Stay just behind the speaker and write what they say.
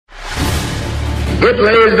It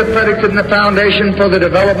lays the predicate and the foundation for the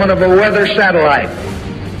development of a weather satellite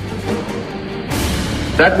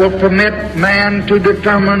that will permit man to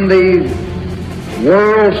determine the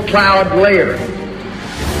world's cloud layer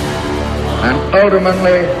and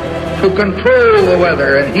ultimately to control the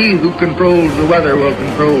weather, and he who controls the weather will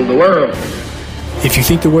control the world. If you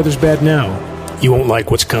think the weather's bad now, you won't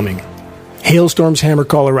like what's coming. Hailstorms hammer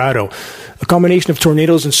Colorado. A combination of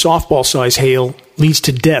tornadoes and softball-sized hail leads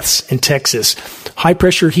to deaths in Texas.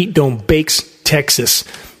 High-pressure heat dome bakes Texas.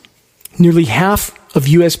 Nearly half of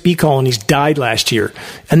U.S. bee colonies died last year,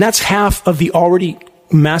 and that's half of the already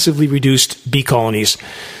massively reduced bee colonies.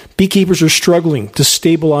 Beekeepers are struggling to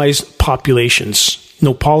stabilize populations.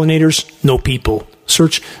 No pollinators, no people.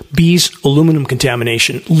 Search bees aluminum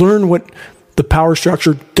contamination. Learn what the power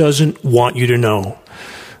structure doesn't want you to know.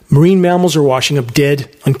 Marine mammals are washing up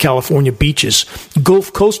dead on California beaches.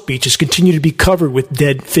 Gulf Coast beaches continue to be covered with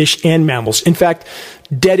dead fish and mammals. In fact,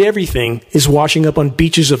 dead everything is washing up on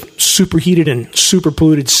beaches of superheated and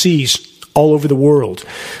superpolluted seas all over the world.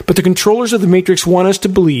 But the controllers of the Matrix want us to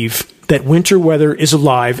believe that winter weather is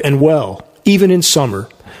alive and well, even in summer.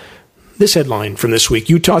 This headline from this week: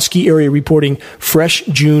 Utah ski area reporting fresh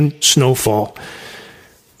June snowfall.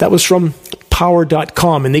 That was from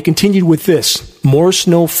Power.com, and they continued with this. More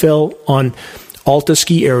snow fell on Alta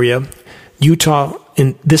ski area, Utah,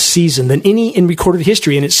 in this season than any in recorded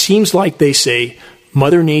history, and it seems like they say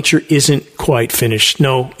Mother Nature isn't quite finished.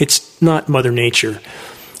 No, it's not Mother Nature.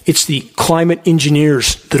 It's the climate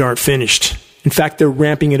engineers that aren't finished. In fact, they're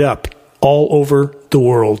ramping it up all over the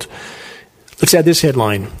world. Let's add this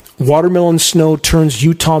headline. Watermelon snow turns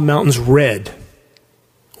Utah mountains red.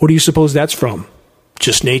 What do you suppose that's from?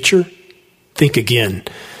 Just nature? Think again.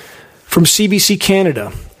 From CBC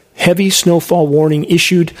Canada, heavy snowfall warning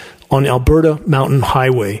issued on Alberta Mountain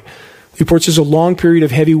Highway. The report says a long period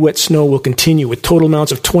of heavy wet snow will continue with total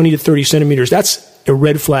amounts of 20 to 30 centimeters. That's a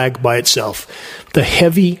red flag by itself. The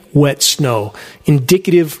heavy wet snow,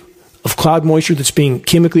 indicative of cloud moisture that's being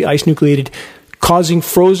chemically ice nucleated, causing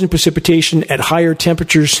frozen precipitation at higher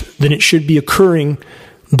temperatures than it should be occurring.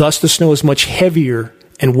 Thus, the snow is much heavier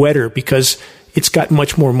and wetter because it's got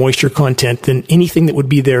much more moisture content than anything that would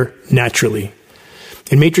be there naturally.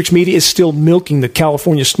 And Matrix Media is still milking the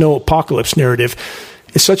California snow apocalypse narrative,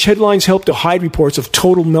 as such headlines help to hide reports of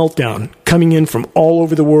total meltdown coming in from all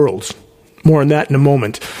over the world. More on that in a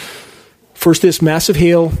moment. First, this massive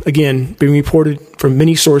hail, again, being reported from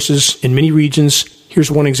many sources in many regions. Here's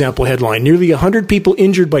one example headline. Nearly 100 people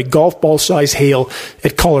injured by golf ball-sized hail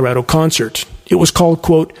at Colorado concert. It was called,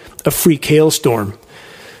 quote, a freak hailstorm.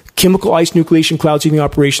 Chemical ice nucleation cloud seeding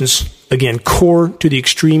operations, again, core to the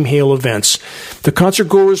extreme hail events. The concert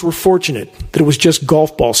goers were fortunate that it was just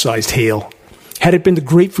golf ball-sized hail. Had it been the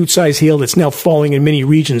grapefruit-sized hail that's now falling in many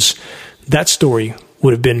regions, that story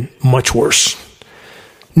would have been much worse.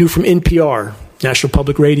 New from NPR, National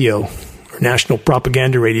Public Radio, or National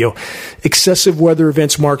Propaganda Radio, excessive weather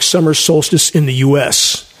events mark summer solstice in the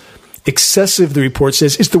U.S. Excessive, the report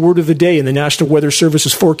says, is the word of the day in the National Weather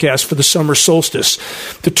Service's forecast for the summer solstice.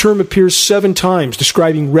 The term appears 7 times,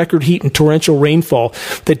 describing record heat and torrential rainfall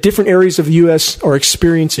that different areas of the U.S. are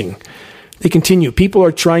experiencing. They continue. People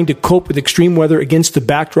are trying to cope with extreme weather against the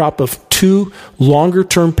backdrop of 2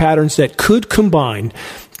 longer-term patterns that could combine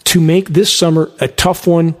to make this summer a tough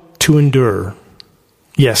one to endure.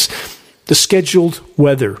 Yes, the scheduled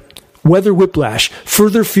weather. Weather whiplash,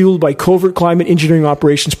 further fueled by covert climate engineering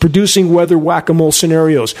operations, producing weather whack-a-mole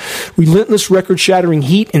scenarios. Relentless record-shattering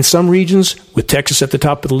heat in some regions, with Texas at the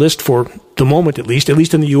top of the list for the moment at least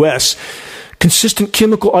in the U.S., consistent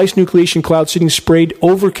chemical ice nucleation cloud seeding sprayed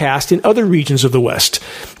overcast in other regions of the West,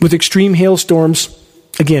 with extreme hailstorms,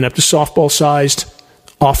 again up to softball-sized,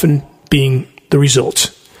 often being the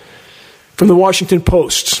result. From the Washington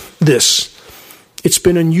Post, this. It's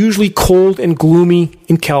been unusually cold and gloomy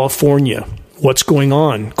in California. What's going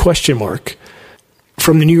on? Question mark.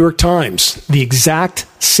 From the New York Times, the exact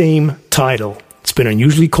same title. It's been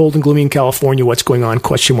unusually cold and gloomy in California. What's going on?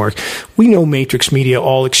 Question mark. We know Matrix Media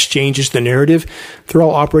all exchanges the narrative. They're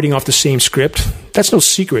all operating off the same script. That's no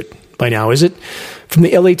secret by now, is it? From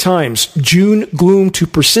the LA Times, June gloom to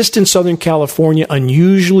persist in Southern California,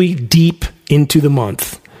 unusually deep into the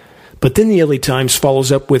month. But then the LA Times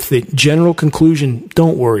follows up with the general conclusion,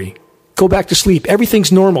 don't worry. Go back to sleep.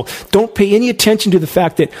 Everything's normal. Don't pay any attention to the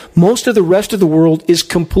fact that most of the rest of the world is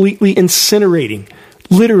completely incinerating,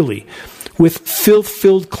 literally, with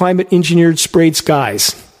filth-filled climate-engineered sprayed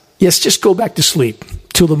skies. Yes, just go back to sleep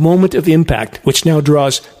till the moment of impact, which now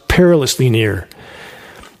draws perilously near.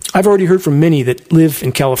 I've already heard from many that live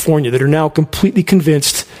in California that are now completely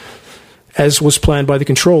convinced as was planned by the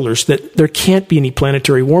controllers, that there can't be any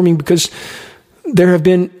planetary warming because there have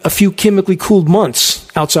been a few chemically cooled months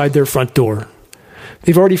outside their front door.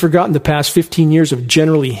 They've already forgotten the past 15 years of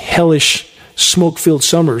generally hellish, smoke-filled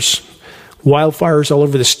summers, wildfires all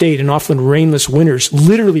over the state, and often rainless winters,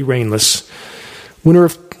 literally rainless. Winter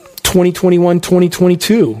of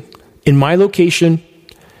 2021-2022, in my location,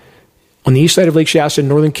 on the east side of Lake Shasta in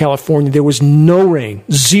Northern California, there was no rain,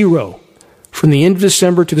 zero, from the end of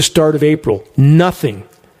December to the start of April, nothing.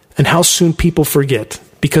 And how soon people forget,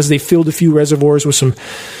 because they filled a few reservoirs with some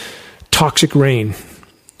toxic rain,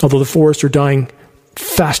 although the forests are dying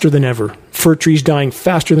faster than ever. Fir trees dying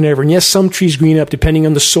faster than ever. And yes, some trees green up depending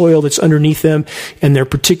on the soil that's underneath them and their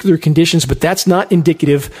particular conditions, but that's not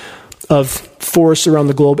indicative of forests around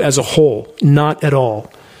the globe as a whole. Not at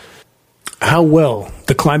all. How well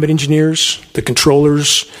the climate engineers, the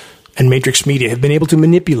controllers, and matrix media have been able to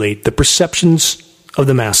manipulate the perceptions of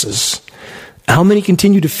the masses. How many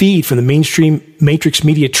continue to feed from the mainstream matrix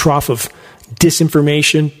media trough of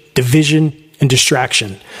disinformation, division, and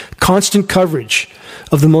distraction. Constant coverage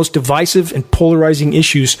of the most divisive and polarizing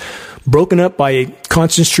issues, broken up by a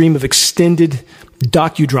constant stream of extended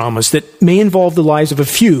docudramas that may involve the lives of a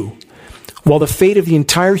few, while the fate of the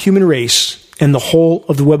entire human race and the whole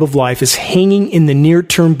of the web of life is hanging in the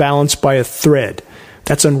near-term balance by a thread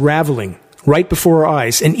that's unraveling right before our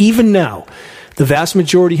eyes. And even now, the vast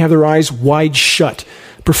majority have their eyes wide shut,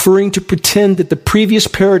 preferring to pretend that the previous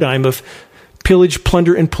paradigm of pillage,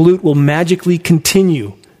 plunder, and pollute will magically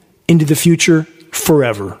continue into the future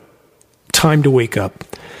forever. Time to wake up.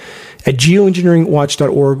 At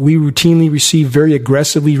geoengineeringwatch.org, we routinely receive very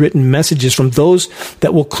aggressively written messages from those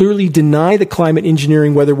that will clearly deny the climate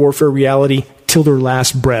engineering weather warfare reality till their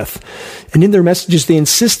last breath. And in their messages, they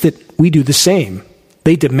insist that we do the same.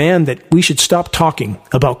 They demand that we should stop talking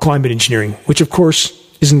about climate engineering, which of course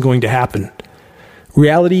isn't going to happen.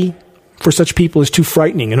 Reality for such people is too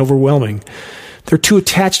frightening and overwhelming. They're too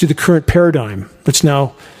attached to the current paradigm that's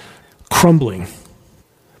now crumbling.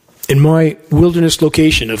 In my wilderness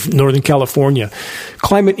location of Northern California,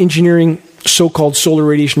 climate engineering, so-called solar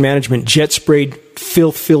radiation management, jet-sprayed,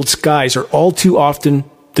 filth-filled skies are all too often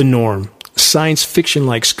the norm. Science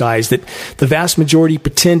fiction-like skies that the vast majority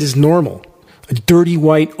pretend is normal. A dirty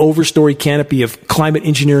white overstory canopy of climate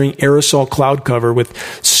engineering aerosol cloud cover with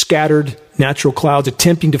scattered natural clouds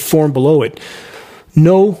attempting to form below it.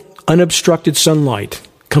 No unobstructed sunlight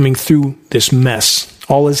coming through this mess.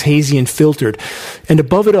 All is hazy and filtered. And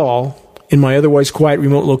above it all, in my otherwise quiet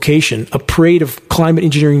remote location, a parade of climate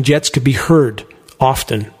engineering jets could be heard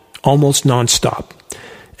often, almost nonstop.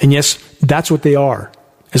 And yes, that's what they are,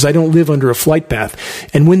 as I don't live under a flight path.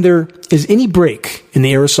 And when there is any break in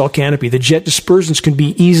the aerosol canopy, the jet dispersions can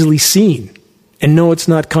be easily seen. And no, it's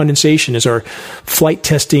not condensation, as our flight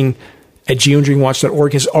testing at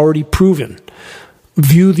geoengineeringwatch.org has already proven.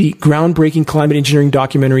 View the groundbreaking climate engineering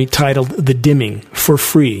documentary titled The Dimming for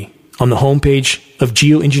free on the homepage of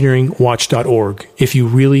geoengineeringwatch.org if you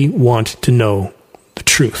really want to know the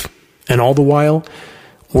truth. And all the while,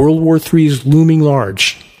 World War III is looming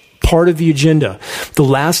large. Part of the agenda, the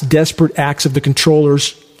last desperate acts of the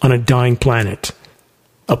controllers on a dying planet.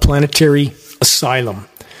 A planetary asylum.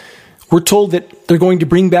 We're told that they're going to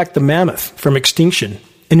bring back the mammoth from extinction.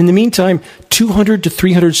 And in the meantime, 200 to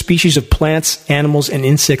 300 species of plants, animals, and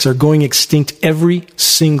insects are going extinct every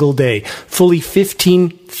single day. Fully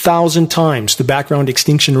 15,000 times the background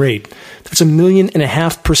extinction rate. That's 1.5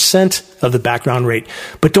 million% of the background rate.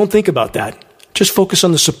 But don't think about that. Just focus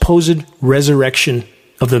on the supposed resurrection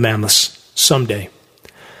of the mammoths someday.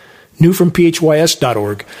 New from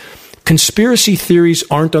phys.org. Conspiracy theories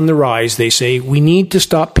aren't on the rise, they say. We need to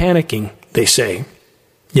stop panicking, they say.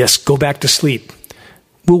 Yes, go back to sleep.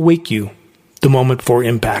 We'll wake you the moment for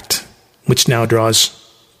impact, which now draws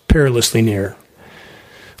perilously near.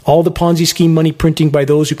 All the Ponzi scheme money printing by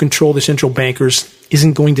those who control the central bankers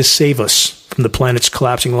isn't going to save us from the planet's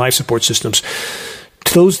collapsing life support systems.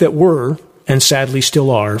 To those that were, and sadly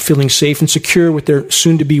still are, feeling safe and secure with their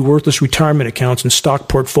soon-to-be worthless retirement accounts and stock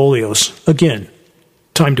portfolios, again,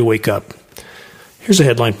 time to wake up. Here's a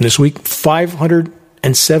headline from this week.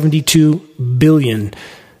 $572 billion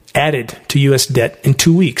added to U.S. debt in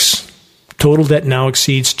 2 weeks. Total debt now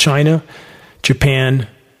exceeds China, Japan,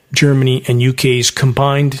 Germany, and UK's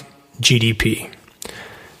combined GDP.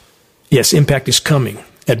 Yes, impact is coming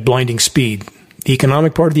at blinding speed. The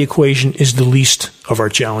economic part of the equation is the least of our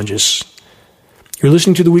challenges. You're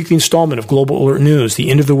listening to the weekly installment of Global Alert News, the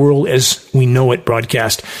end of the world as we know it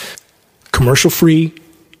broadcast. Commercial-free,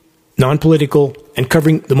 non-political, and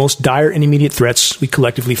covering the most dire and immediate threats we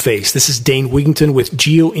collectively face. This is Dane Wigington with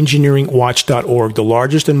Geoengineeringwatch.org, the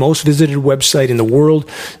largest and most visited website in the world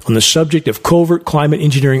on the subject of covert climate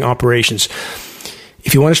engineering operations.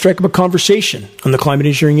 If you want to strike up a conversation on the climate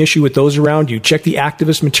engineering issue with those around you, check the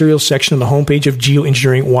activist materials section on the homepage of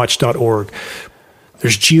Geoengineeringwatch.org.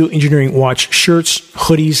 There's Geoengineering Watch shirts,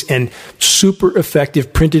 hoodies, and super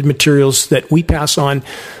effective printed materials that we pass on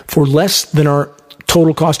for less than our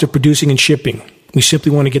total cost of producing and shipping. We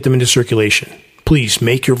simply want to get them into circulation. Please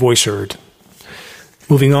make your voice heard.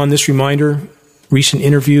 Moving on, this reminder, recent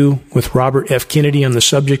interview with Robert F. Kennedy on the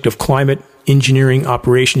subject of climate engineering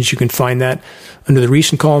operations. You can find that under the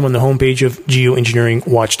recent column on the homepage of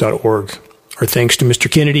Geoengineeringwatch.org. Our thanks to Mr.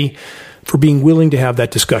 Kennedy for being willing to have that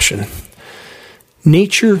discussion.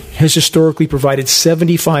 Nature has historically provided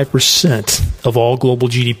 75% of all global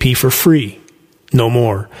GDP for free. No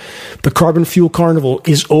more. The carbon fuel carnival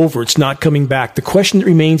is over. It's not coming back. The question that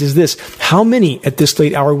remains is this: how many at this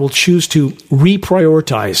late hour will choose to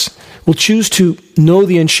reprioritize, will choose to know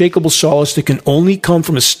the unshakable solace that can only come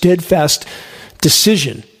from a steadfast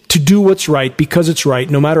decision to do what's right because it's right,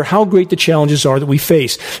 no matter how great the challenges are that we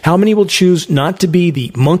face? How many will choose not to be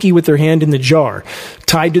the monkey with their hand in the jar,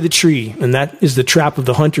 tied to the tree? And that is the trap of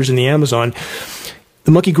the hunters in the Amazon.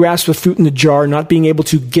 The monkey grasps the fruit in the jar, not being able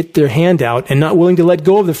to get their hand out and not willing to let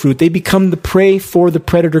go of the fruit. They become the prey for the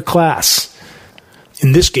predator class.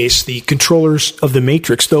 In this case, the controllers of the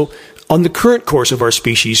matrix, though on the current course of our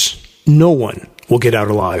species, no one will get out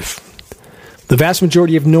alive. The vast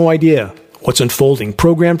majority have no idea what's unfolding,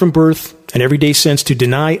 programmed from birth and everyday sense to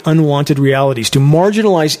deny unwanted realities, to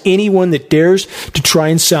marginalize anyone that dares to try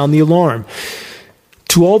and sound the alarm.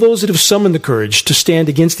 To all those that have summoned the courage to stand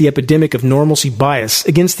against the epidemic of normalcy bias,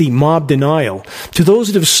 against the mob denial, to those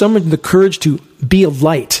that have summoned the courage to be a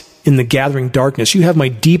light in the gathering darkness, you have my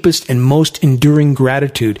deepest and most enduring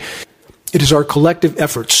gratitude. It is our collective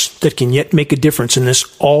efforts that can yet make a difference in this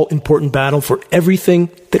all-important battle for everything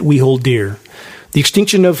that we hold dear. The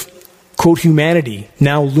extinction of quote, humanity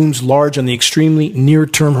now looms large on the extremely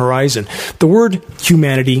near-term horizon. The word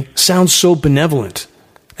humanity sounds so benevolent,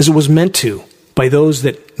 as it was meant to by those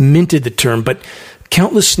that minted the term, but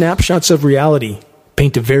countless snapshots of reality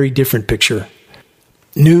paint a very different picture.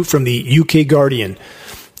 New from the UK Guardian,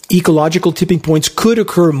 ecological tipping points could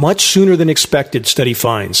occur much sooner than expected, study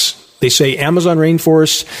finds. They say Amazon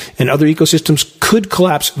rainforests and other ecosystems could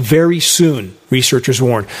collapse very soon, researchers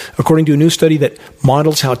warn, according to a new study that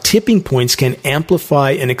models how tipping points can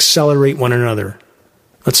amplify and accelerate one another.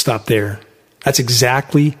 Let's stop there. That's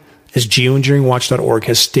exactly as Geoengineeringwatch.org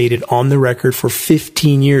has stated on the record for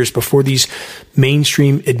 15 years before these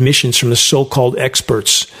mainstream admissions from the so-called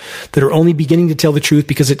experts that are only beginning to tell the truth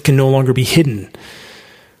because it can no longer be hidden.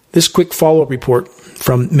 This quick follow-up report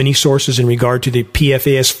from many sources in regard to the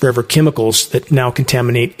PFAS forever chemicals that now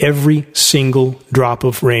contaminate every single drop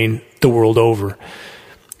of rain the world over.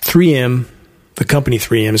 3M, the company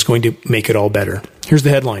 3M, is going to make it all better. Here's the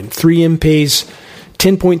headline. 3M pays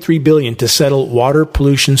 $10.3 billion to settle water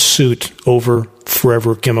pollution suit over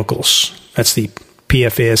forever chemicals. That's the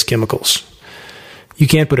PFAS chemicals. You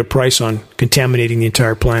can't put a price on contaminating the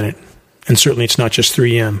entire planet. And certainly it's not just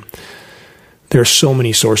 3M. There are so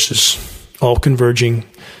many sources, all converging,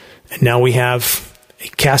 and now we have a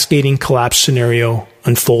cascading collapse scenario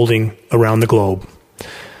unfolding around the globe.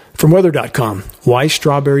 From weather.com, why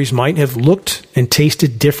strawberries might have looked and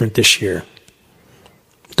tasted different this year.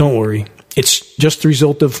 Don't worry, it's just the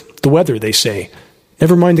result of the weather, they say.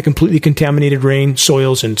 Never mind the completely contaminated rain,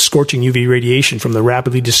 soils, and scorching UV radiation from the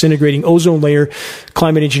rapidly disintegrating ozone layer.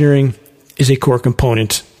 Climate engineering is a core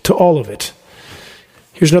component to all of it.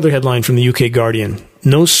 Here's another headline from the UK Guardian.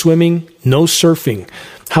 No swimming, no surfing.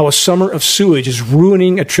 How a summer of sewage is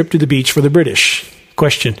ruining a trip to the beach for the British.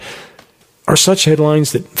 Question. Are such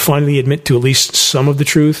headlines that finally admit to at least some of the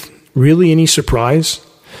truth really any surprise?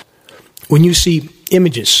 When you see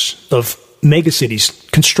images of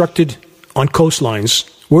megacities constructed on coastlines,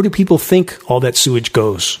 where do people think all that sewage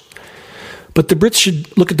goes? But the Brits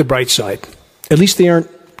should look at the bright side. At least they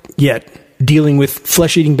aren't yet dealing with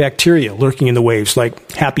flesh-eating bacteria lurking in the waves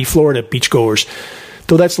like happy Florida beachgoers,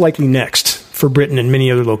 though that's likely next for Britain and many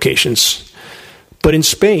other locations. But in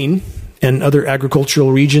Spain and other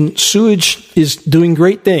agricultural regions, sewage is doing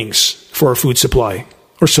great things for our food supply,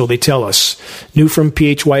 or so they tell us. New from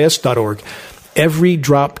phys.org. Every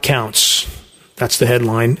drop counts. That's the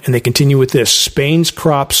headline. And they continue with this. Spain's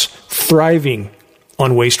crops thriving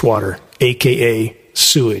on wastewater, a.k.a.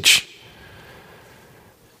 sewage.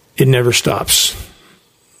 It never stops.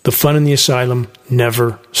 The fun in the asylum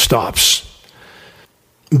never stops.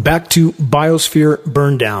 Back to biosphere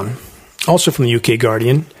burn down. Also from the UK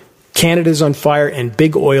Guardian, Canada is on fire and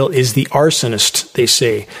big oil is the arsonist, they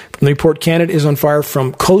say. From the report, Canada is on fire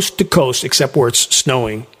from coast to coast, except where it's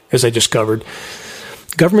snowing, as I discovered.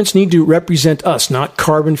 Governments need to represent us, not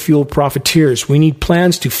carbon fuel profiteers. We need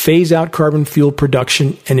plans to phase out carbon fuel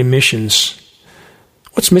production and emissions.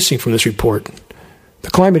 What's missing from this report?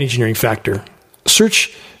 The climate engineering factor.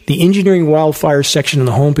 Search the engineering wildfire section on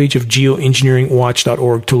the homepage of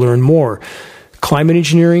geoengineeringwatch.org to learn more. Climate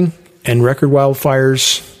engineering and record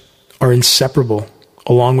wildfires are inseparable,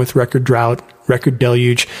 along with record drought, record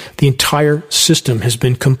deluge. The entire system has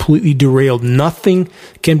been completely derailed. Nothing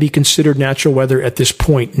can be considered natural weather at this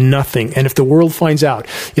point. Nothing. And if the world finds out,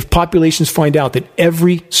 if populations find out that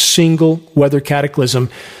every single weather cataclysm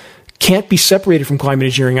can't be separated from climate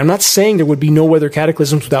engineering, I'm not saying there would be no weather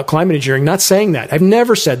cataclysms without climate engineering. Not saying that. I've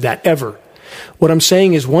never said that, ever. What I'm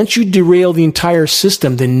saying is once you derail the entire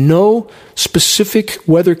system, then no specific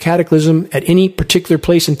weather cataclysm at any particular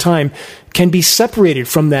place in time can be separated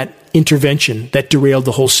from that intervention that derailed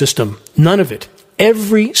the whole system. None of it.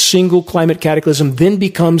 Every single climate cataclysm then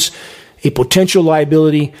becomes a potential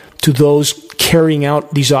liability to those carrying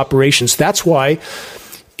out these operations. That's why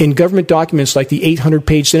in government documents like the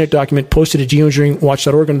 800-page Senate document posted at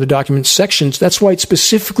geoengineeringwatch.org under the documents sections, that's why it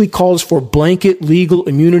specifically calls for blanket legal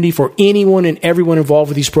immunity for anyone and everyone involved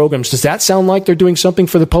with these programs. Does that sound like they're doing something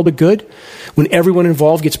for the public good when everyone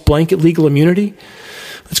involved gets blanket legal immunity?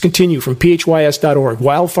 Let's continue from phys.org.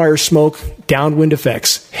 Wildfire smoke, downwind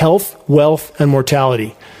effects, health, wealth, and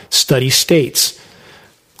mortality. Study states.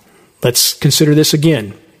 Let's consider this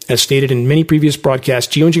again. As stated in many previous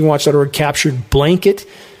broadcasts, geoengineeringwatch.org captured blanket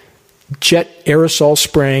jet aerosol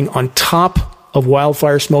spraying on top of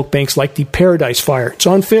wildfire smoke banks like the Paradise Fire. It's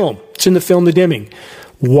on film. It's in the film The Dimming.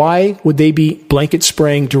 Why would they be blanket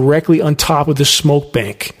spraying directly on top of the smoke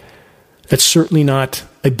bank? That's certainly not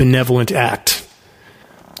a benevolent act.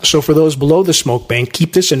 So for those below the smoke bank,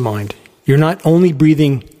 keep this in mind. You're not only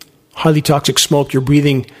breathing highly toxic smoke, you're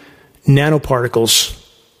breathing nanoparticles.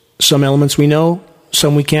 Some elements we know,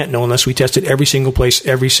 some we can't know unless we test it every single place,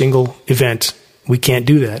 every single event. We can't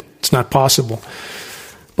do that. It's not possible.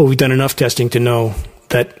 But we've done enough testing to know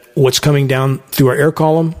that what's coming down through our air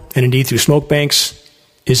column and indeed through smoke banks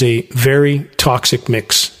is a very toxic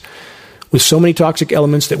mix with so many toxic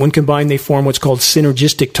elements that when combined they form what's called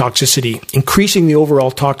synergistic toxicity, increasing the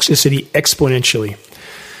overall toxicity exponentially.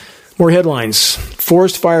 More headlines.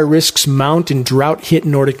 Forest fire risks mount in drought-hit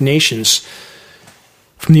Nordic nations.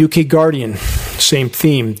 From the UK Guardian, same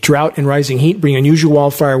theme. Drought and rising heat bring unusual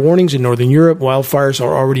wildfire warnings in northern Europe. Wildfires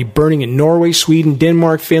are already burning in Norway, Sweden,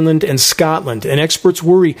 Denmark, Finland, and Scotland. And experts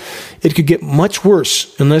worry it could get much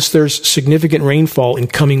worse unless there's significant rainfall in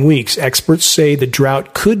coming weeks. Experts say the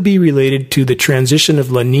drought could be related to the transition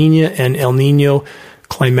of La Nina and El Nino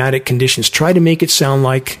climatic conditions. Try to make it sound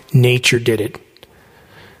like nature did it.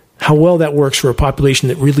 How well that works for a population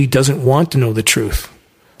that really doesn't want to know the truth.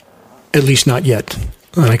 At least not yet.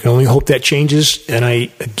 And I can only hope that changes, and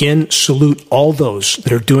I again salute all those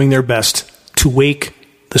that are doing their best to wake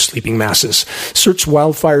the sleeping masses. Search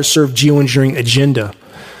Wildfires Serve Geoengineering Agenda,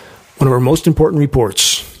 one of our most important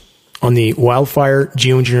reports on the wildfire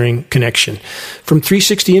geoengineering connection. From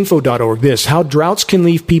 360info.org, this, how droughts can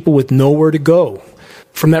leave people with nowhere to go.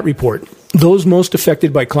 From that report, those most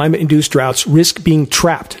affected by climate-induced droughts risk being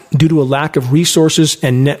trapped due to a lack of resources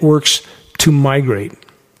and networks to migrate.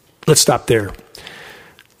 Let's stop there.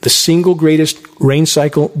 The single greatest rain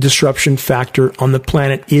cycle disruption factor on the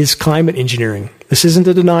planet is climate engineering. This isn't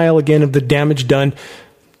a denial, again, of the damage done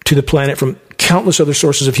to the planet from countless other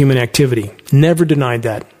sources of human activity. Never denied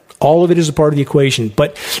that. All of it is a part of the equation.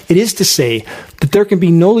 But it is to say that there can be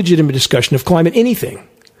no legitimate discussion of climate anything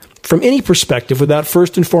from any perspective without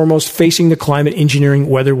first and foremost facing the climate engineering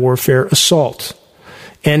weather warfare assault.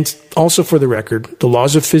 And also for the record, the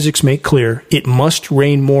laws of physics make clear it must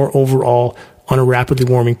rain more overall on a rapidly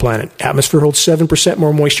warming planet. Atmosphere holds 7%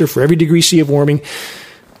 more moisture for every degree C of warming.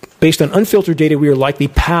 Based on unfiltered data, we are likely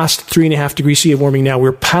past 3.5 degrees C of warming now.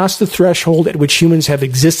 We're past the threshold at which humans have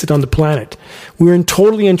existed on the planet. We're in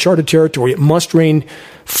totally uncharted territory. It must rain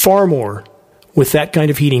far more with that kind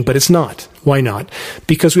of heating, but it's not. Why not?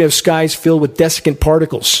 Because we have skies filled with desiccant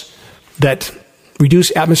particles that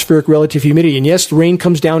reduce atmospheric relative humidity. And yes, the rain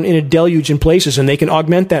comes down in a deluge in places, and they can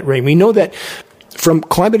augment that rain. We know that from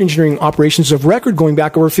climate engineering operations of record going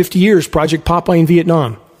back over 50 years, Project Popeye in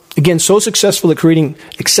Vietnam. Again, so successful at creating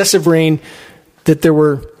excessive rain that there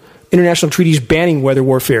were international treaties banning weather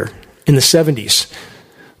warfare in the 70s.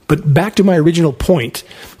 But back to my original point,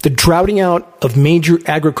 the droughting out of major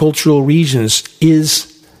agricultural regions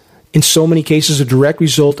is in so many cases, a direct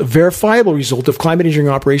result, a verifiable result of climate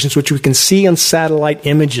engineering operations, which we can see on satellite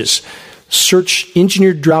images. Search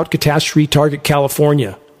engineered drought catastrophe target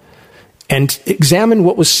California and examine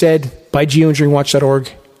what was said by geoengineeringwatch.org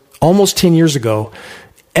almost 10 years ago.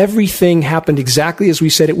 Everything happened exactly as we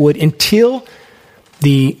said it would until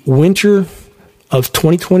the winter of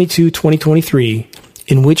 2022-2023,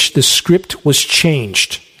 in which the script was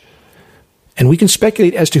changed. And we can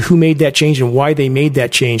speculate as to who made that change and why they made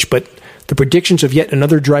that change, but the predictions of yet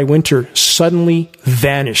another dry winter suddenly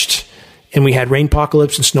vanished, and we had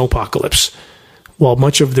rainpocalypse and snowpocalypse, while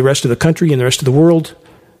much of the rest of the country and the rest of the world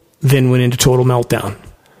then went into total meltdown.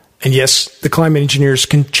 And yes, the climate engineers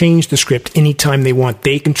can change the script anytime they want.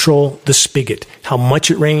 They control the spigot, how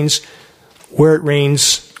much it rains, where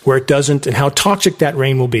it doesn't, and how toxic that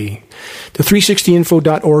rain will be. The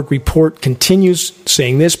 360info.org report continues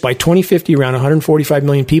saying this: by 2050, around 145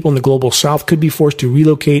 million people in the global south could be forced to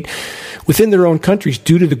relocate within their own countries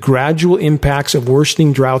due to the gradual impacts of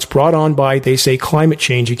worsening droughts brought on by, they say, climate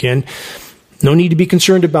change again. No need to be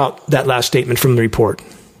concerned about that last statement from the report.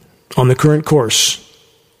 On the current course,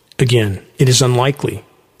 again, it is unlikely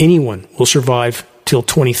anyone will survive till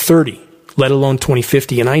 2030, let alone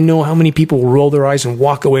 2050. And I know how many people will roll their eyes and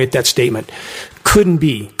walk away at that statement.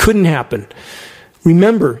 Couldn't happen.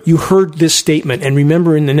 Remember, you heard this statement, and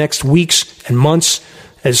remember in the next weeks and months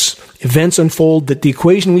as events unfold that the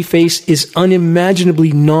equation we face is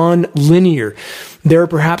unimaginably non-linear. There are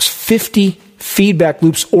perhaps 50 feedback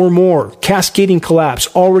loops or more, cascading collapse,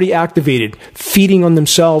 already activated, feeding on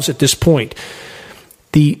themselves at this point.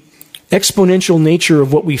 The exponential nature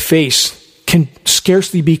of what we face can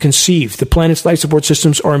scarcely be conceived. The planet's life support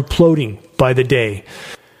systems are imploding by the day.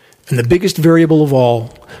 And the biggest variable of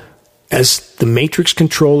all, as the matrix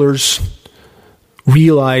controllers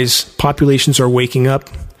realize populations are waking up,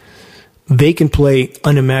 they can play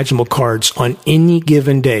unimaginable cards on any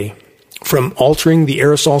given day, from altering the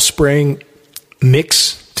aerosol spraying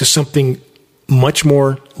mix to something much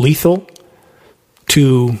more lethal,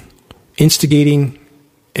 to instigating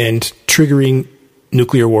and triggering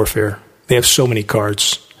nuclear warfare. They have so many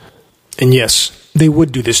cards. And yes, they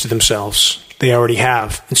would do this to themselves. They already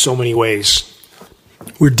have in so many ways.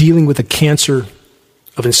 We're dealing with a cancer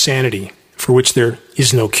of insanity for which there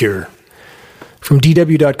is no cure. From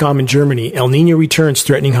DW.com in Germany, El Nino returns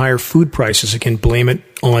threatening higher food prices. Again, blame it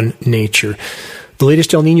on nature. The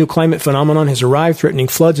latest El Nino climate phenomenon has arrived, threatening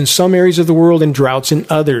floods in some areas of the world and droughts in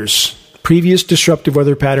others. Previous disruptive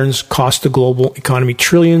weather patterns cost the global economy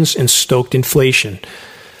trillions and stoked inflation.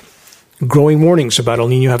 Growing warnings about El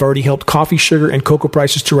Nino have already helped coffee, sugar, and cocoa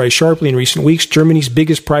prices to rise sharply in recent weeks. Germany's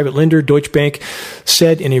biggest private lender, Deutsche Bank,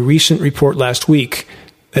 said in a recent report last week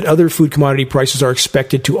that other food commodity prices are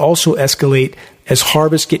expected to also escalate as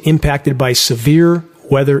harvests get impacted by severe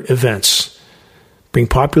weather events. Bring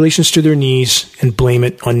populations to their knees and blame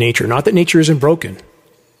it on nature. Not that nature isn't broken.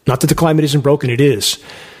 Not that the climate isn't broken, it is.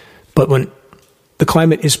 But when the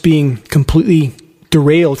climate is being completely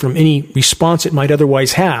derailed from any response it might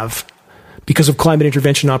otherwise have because of climate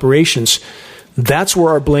intervention operations, that's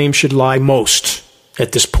where our blame should lie most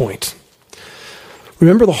at this point.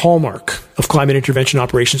 Remember, the hallmark of climate intervention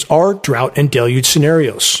operations are drought and deluge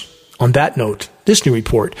scenarios. On that note, this new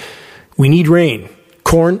report: we need rain.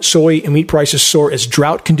 Corn, soy, and wheat prices soar as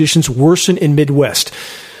drought conditions worsen in Midwest.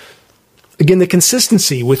 Again, the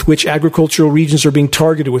consistency with which agricultural regions are being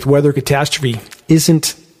targeted with weather catastrophe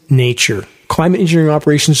isn't nature. Climate engineering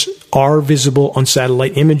operations are visible on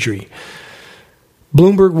satellite imagery.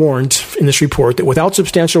 Bloomberg warned in this report that without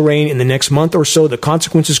substantial rain in the next month or so, the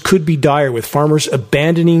consequences could be dire, with farmers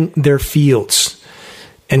abandoning their fields.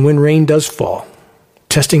 And when rain does fall,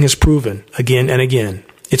 testing has proven again and again,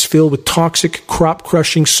 it's filled with toxic,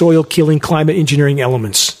 crop-crushing, soil-killing climate engineering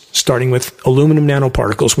elements, starting with aluminum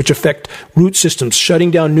nanoparticles, which affect root systems,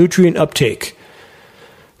 shutting down nutrient uptake,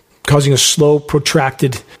 causing a slow,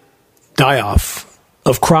 protracted die-off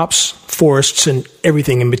of crops, forests, and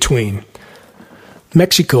everything in between.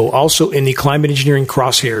 Mexico, also in the climate engineering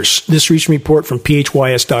crosshairs. This recent report from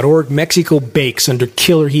phys.org, Mexico bakes under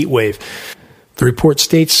killer heat wave. The report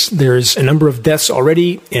states there's a number of deaths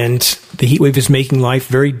already, and the heat wave is making life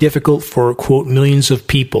very difficult for, quote, millions of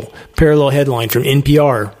people. Parallel headline from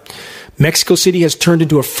NPR. Mexico City has turned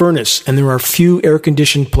into a furnace, and there are few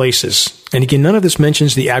air-conditioned places. And again, none of this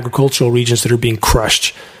mentions the agricultural regions that are being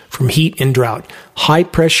crushed from heat and drought.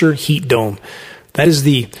 High-pressure heat dome. That is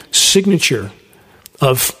the signature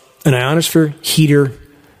of an ionosphere heater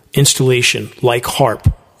installation like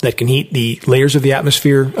HARP, that can heat the layers of the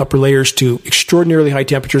atmosphere, upper layers, to extraordinarily high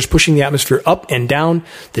temperatures, pushing the atmosphere up and down.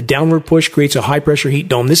 The downward push creates a high-pressure heat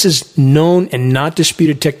dome. This is known and not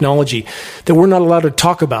disputed technology that we're not allowed to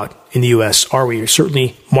talk about in the U.S., are we? We're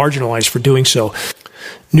certainly marginalized for doing so.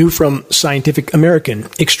 New from Scientific American,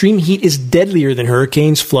 extreme heat is deadlier than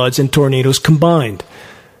hurricanes, floods, and tornadoes combined.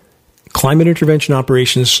 Climate intervention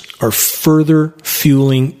operations are further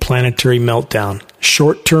fueling planetary meltdown.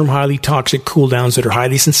 Short-term, highly toxic cooldowns that are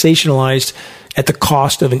highly sensationalized at the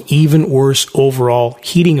cost of an even worse overall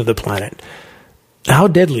heating of the planet. How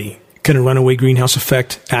deadly can a runaway greenhouse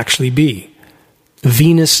effect actually be?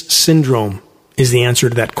 Venus syndrome is the answer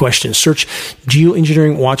to that question. Search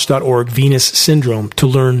geoengineeringwatch.org Venus syndrome to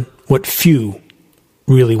learn what few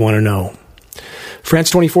really want to know.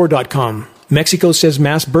 France24.com. Mexico says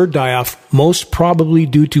mass bird die-off most probably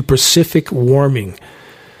due to Pacific warming.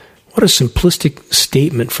 What a simplistic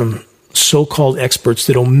statement from so-called experts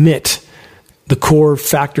that omit the core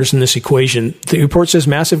factors in this equation. The report says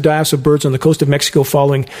massive die-offs of birds on the coast of Mexico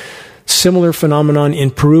following similar phenomenon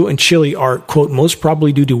in Peru and Chile are, quote, most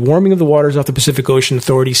probably due to warming of the waters off the Pacific Ocean,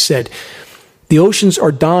 authorities said. The oceans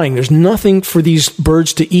are dying. There's nothing for these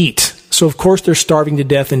birds to eat. So, of course, they're starving to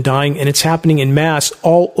death and dying, and it's happening in mass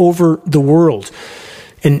all over the world.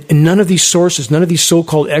 And none of these sources, none of these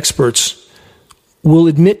so-called experts will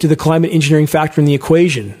admit to the climate engineering factor in the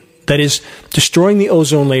equation. That is, destroying the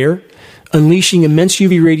ozone layer, unleashing immense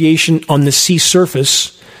UV radiation on the sea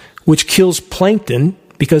surface, which kills plankton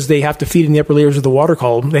because they have to feed in the upper layers of the water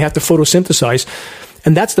column. They have to photosynthesize.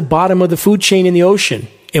 And that's the bottom of the food chain in the ocean.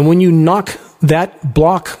 And when you knock that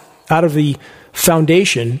block out of the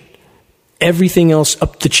foundation, everything else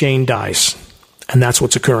up the chain dies. And that's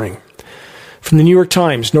what's occurring. From the New York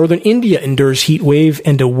Times, Northern India endures heat wave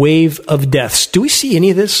and a wave of deaths. Do we see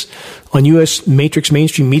any of this on U.S. matrix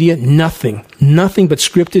mainstream media? Nothing. Nothing but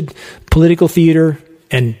scripted political theater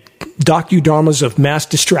and docudramas of mass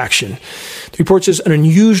distraction. The report says an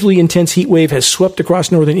unusually intense heat wave has swept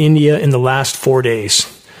across northern India in the last 4 days.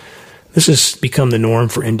 This has become the norm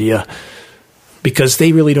for India because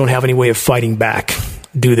they really don't have any way of fighting back,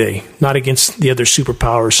 do they? Not against the other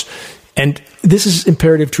superpowers. And this is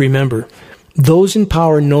imperative to remember. Those in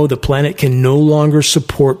power know the planet can no longer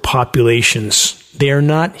support populations. They are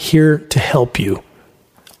not here to help you.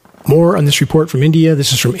 More on this report from India.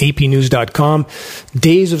 This is from apnews.com.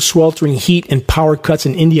 Days of sweltering heat and power cuts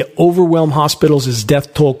in India overwhelm hospitals as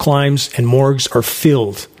death toll climbs and morgues are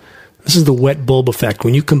filled. This is the wet bulb effect.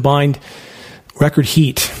 When you combine record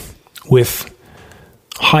heat with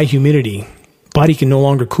high humidity, body can no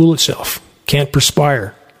longer cool itself, can't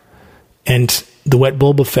perspire. And the wet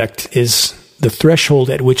bulb effect is the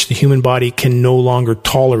threshold at which the human body can no longer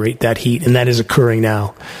tolerate that heat, and that is occurring now.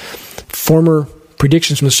 Former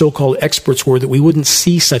predictions from the so-called experts were that we wouldn't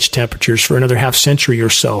see such temperatures for another half century or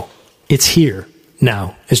so. It's here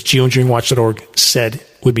now, as Geoengineeringwatch.org said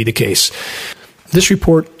would be the case. This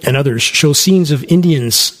report and others show scenes of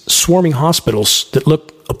Indians swarming hospitals that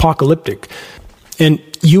look apocalyptic. And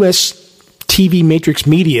U.S. TV matrix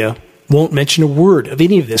media won't mention a word of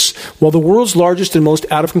any of this, while the world's largest and most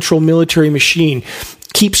out-of-control military machine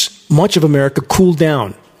keeps much of America cooled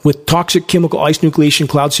down with toxic chemical ice nucleation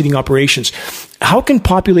cloud seeding operations. How can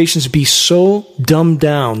populations be so dumbed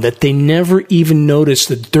down that they never even notice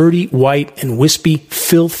the dirty, white, and wispy,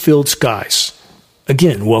 filth-filled skies?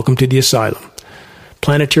 Again, welcome to the asylum.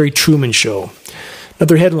 Planetary Truman Show.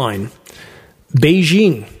 Another headline,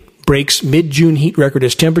 Beijing breaks mid-June heat record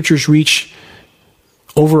as temperatures reach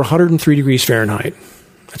over 103 degrees Fahrenheit.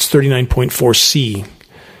 That's 39.4 C.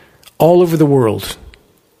 All over the world.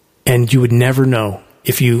 And you would never know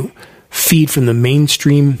if you feed from the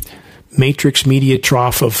mainstream matrix media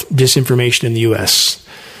trough of disinformation in the U.S.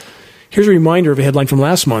 Here's a reminder of a headline from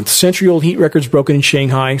last month. Century-old heat records broken in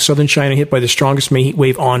Shanghai. Southern China hit by the strongest May heat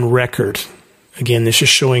wave on record. Again, this is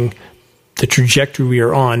showing the trajectory we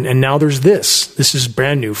are on. And now there's this. This is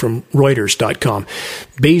brand new from Reuters.com.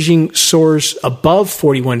 Beijing soars above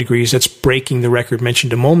 41 degrees. That's breaking the record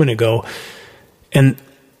mentioned a moment ago. And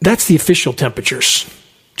that's the official temperatures.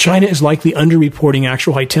 China is likely underreporting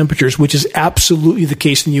actual high temperatures, which is absolutely the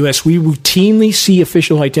case in the U.S. We routinely see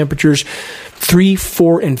official high temperatures 3,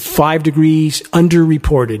 4, and 5 degrees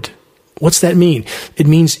underreported. What's that mean? It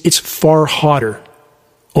means it's far hotter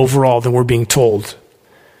overall than we're being told.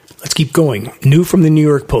 Let's keep going. New from the New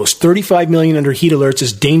York Post. 35 million under heat alerts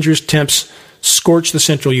as dangerous temps scorch the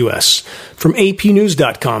central U.S. From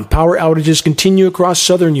APnews.com. Power outages continue across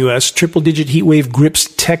southern U.S. Triple-digit heat wave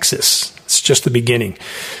grips Texas. It's just the beginning.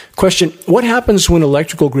 Question, what happens when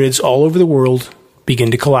electrical grids all over the world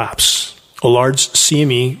begin to collapse? A large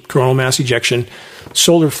CME, coronal mass ejection,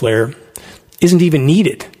 solar flare isn't even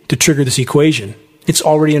needed to trigger this equation. It's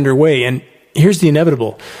already underway. And here's the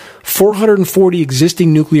inevitable. 440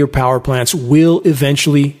 existing nuclear power plants will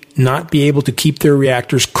eventually not be able to keep their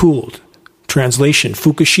reactors cooled. Translation,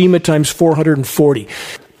 Fukushima times 440.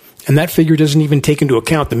 And that figure doesn't even take into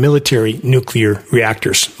account the military nuclear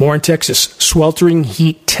reactors. More in Texas. Sweltering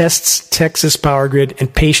heat tests Texas power grid,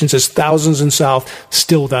 and patients as thousands in South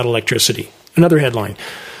still without electricity. Another headline.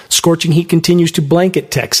 Scorching heat continues to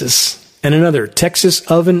blanket Texas. And another, Texas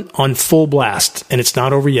oven on full blast. And it's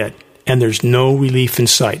not over yet. And there's no relief in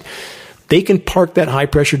sight. They can park that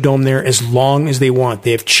high-pressure dome there as long as they want.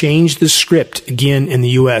 They have changed the script again in the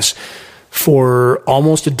U.S. For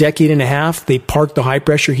almost a decade and a half, they parked the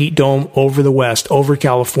high-pressure heat dome over the west, over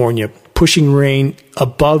California, pushing rain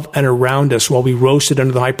above and around us while we roasted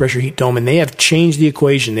under the high-pressure heat dome. And they have changed the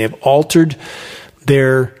equation. They have altered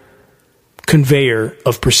their conveyor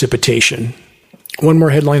of precipitation. One more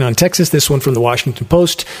headline on Texas, this one from the Washington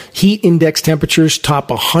Post. Heat index temperatures top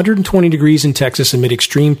 120 degrees in Texas amid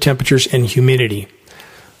extreme temperatures and humidity.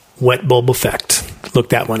 Wet bulb effect. Look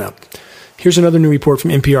that one up. Here's another new report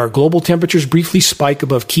from NPR. Global temperatures briefly spike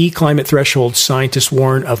above key climate thresholds. Scientists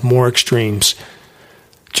warn of more extremes.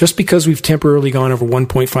 Just because we've temporarily gone over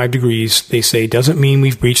 1.5 degrees, they say, doesn't mean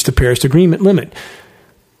we've breached the Paris Agreement limit.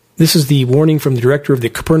 This is the warning from the director of the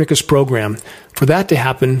Copernicus program. For that to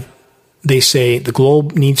happen, they say the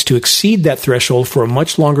globe needs to exceed that threshold for a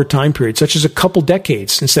much longer time period, such as a couple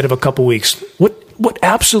decades instead of a couple weeks. What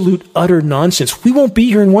absolute utter nonsense. We won't be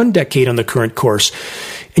here in 1 decade on the current course.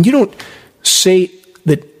 And you don't say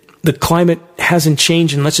that the climate hasn't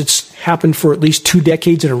changed unless it's happened for at least 2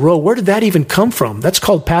 decades in a row. Where did that even come from? That's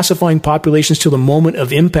called pacifying populations till the moment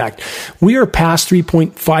of impact. We are past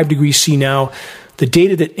 3.5 degrees C now. The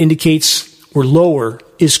data that indicates we're lower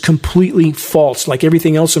is completely false. Like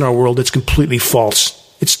everything else in our world, it's completely false.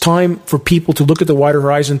 It's time for people to look at the wider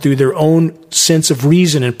horizon through their own sense of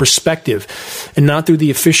reason and perspective, and not through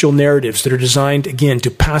the official narratives that are designed, again,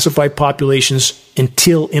 to pacify populations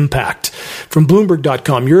until impact. From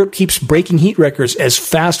Bloomberg.com, Europe keeps breaking heat records as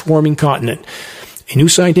fast-warming continent. A new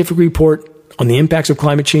scientific report on the impacts of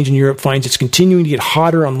climate change in Europe finds it's continuing to get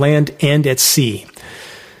hotter on land and at sea.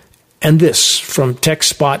 And this from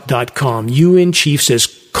TechSpot.com. UN chief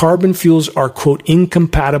says carbon fuels are, quote,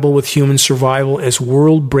 incompatible with human survival as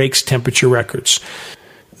world breaks temperature records.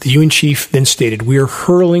 The UN chief then stated, we are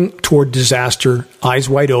hurling toward disaster, eyes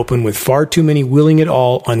wide open, with far too many willing it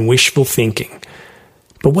all on wishful thinking.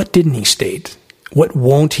 But what didn't he state? What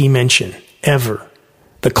won't he mention? Ever?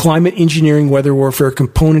 The climate engineering weather warfare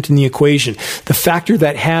component in the equation, the factor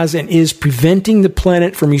that has and is preventing the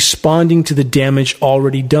planet from responding to the damage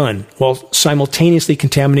already done, while simultaneously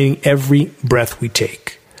contaminating every breath we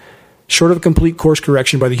take. Short of a complete course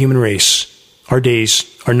correction by the human race, our days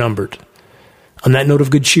are numbered. On that note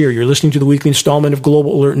of good cheer, you're listening to the weekly installment of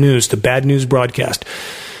Global Alert News, the Bad News Broadcast.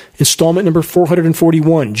 Installment number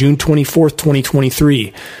 441, June 24th,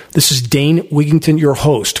 2023. This is Dane Wigington, your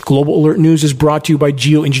host. Global Alert News is brought to you by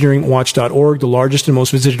Geoengineeringwatch.org, the largest and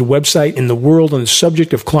most visited website in the world on the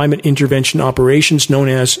subject of climate intervention operations, known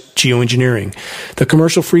as geoengineering. The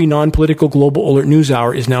commercial-free, non-political Global Alert News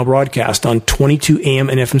Hour is now broadcast on 22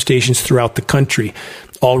 AM and FM stations throughout the country.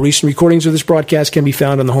 All recent recordings of this broadcast can be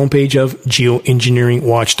found on the homepage of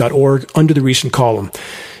Geoengineeringwatch.org under the recent column.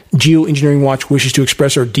 Geoengineering Watch wishes to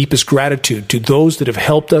express our deepest gratitude to those that have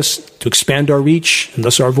helped us to expand our reach and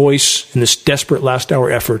thus our voice in this desperate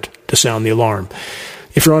last-hour effort to sound the alarm.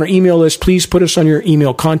 If you're on our email list, please put us on your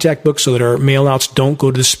email contact book so that our mailouts don't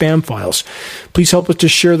go to the spam files. Please help us to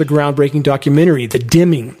share the groundbreaking documentary, The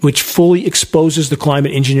Dimming, which fully exposes the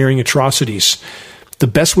climate engineering atrocities. The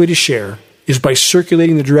best way to share is by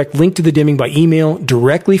circulating the direct link to The Dimming by email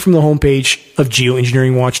directly from the homepage of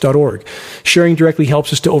geoengineeringwatch.org. Sharing directly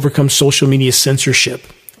helps us to overcome social media censorship.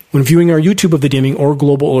 When viewing our YouTube of The Dimming or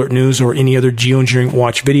Global Alert News or any other Geoengineering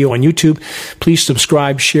Watch video on YouTube, please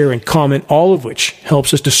subscribe, share, and comment, all of which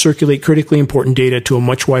helps us to circulate critically important data to a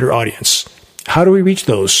much wider audience. How do we reach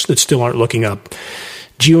those that still aren't looking up?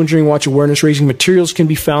 Geoengineering Watch awareness-raising materials can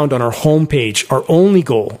be found on our homepage. Our only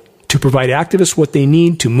goal to provide activists what they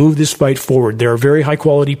need to move this fight forward. There are very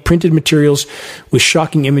high-quality printed materials with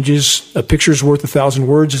shocking images. A picture's worth 1,000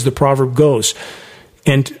 words, as the proverb goes.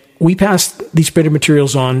 And we pass these printed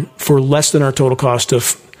materials on for less than our total cost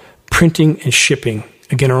of printing and shipping.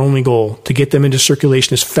 Again, our only goal, to get them into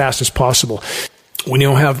circulation as fast as possible. We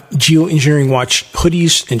now have Geoengineering Watch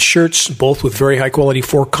hoodies and shirts, both with very high-quality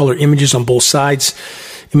 4-color images on both sides.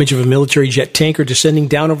 Image of a military jet tanker descending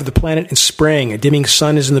down over the planet and spraying. A dimming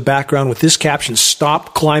sun is in the background with this caption,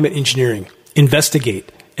 Stop Climate Engineering. Investigate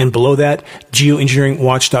And below that,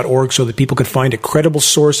 geoengineeringwatch.org so that people can find a credible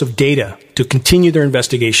source of data to continue their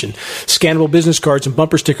investigation. Scannable business cards and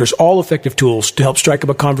bumper stickers, all effective tools to help strike up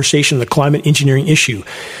a conversation on the climate engineering issue.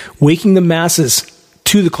 Waking the masses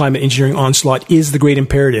to the climate engineering onslaught is the great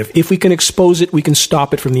imperative. If we can expose it, we can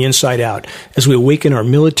stop it from the inside out as we awaken our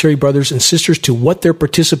military brothers and sisters to what they're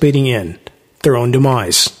participating in, their own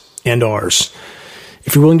demise and ours.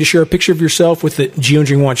 If you're willing to share a picture of yourself with the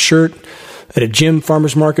Geoengineering Watch shirt at a gym,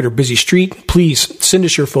 farmer's market, or busy street, please send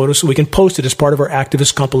us your photo so we can post it as part of our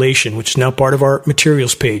activist compilation, which is now part of our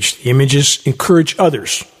materials page. The images encourage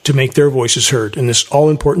others to make their voices heard in this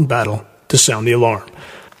all-important battle to sound the alarm.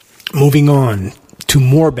 Moving on to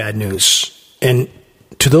more bad news. And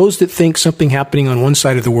to those that think something happening on one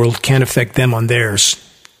side of the world can't affect them on theirs,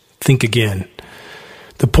 think again.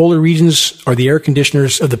 The polar regions are the air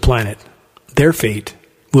conditioners of the planet. Their fate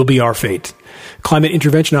will be our fate. Climate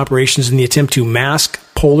intervention operations in the attempt to mask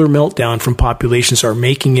polar meltdown from populations are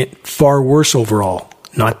making it far worse overall,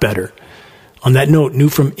 not better. On that note, new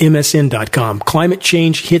from MSN.com, climate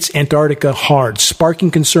change hits Antarctica hard,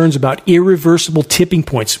 sparking concerns about irreversible tipping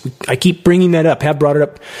points. I keep bringing that up, have brought it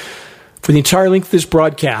up for the entire length of this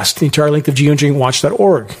broadcast, the entire length of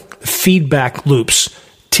geoengineeringwatch.org. Feedback loops,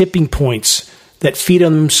 tipping points that feed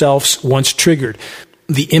on themselves once triggered.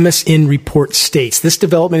 The MSN report states, this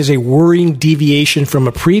development is a worrying deviation from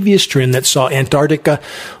a previous trend that saw Antarctica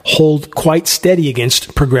hold quite steady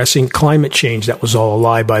against progressing climate change. That was all a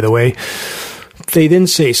lie, by the way. They then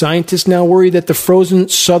say, scientists now worry that the frozen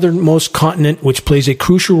southernmost continent, which plays a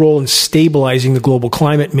crucial role in stabilizing the global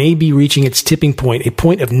climate, may be reaching its tipping point, a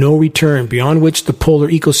point of no return, beyond which the polar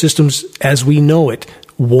ecosystems as we know it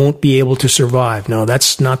won't be able to survive. No,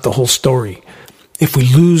 that's not the whole story. If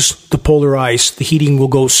we lose the polar ice, the heating will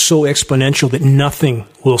go so exponential that nothing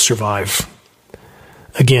will survive.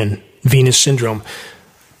 Again, Venus syndrome.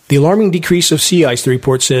 The alarming decrease of sea ice, the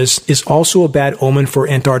report says, is also a bad omen for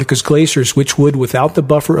Antarctica's glaciers, which would, without the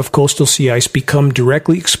buffer of coastal sea ice, become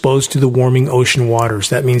directly exposed to the warming ocean waters.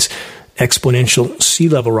 That means exponential sea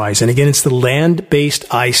level rise. And again, it's the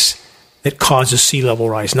land-based ice that causes sea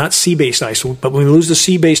level rise, not sea-based ice. But when we lose the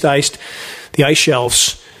sea-based ice, the ice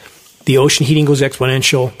shelves, the ocean heating goes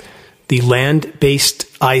exponential. The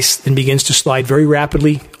land-based ice then begins to slide very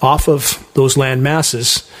rapidly off of those land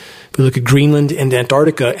masses. If we look at Greenland and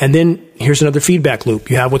Antarctica, and then here's another feedback loop.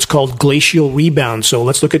 You have what's called glacial rebound. So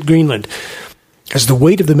let's look at Greenland. As the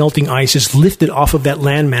weight of the melting ice is lifted off of that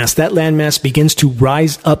landmass begins to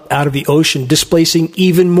rise up out of the ocean, displacing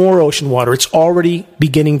even more ocean water. It's already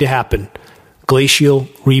beginning to happen. Glacial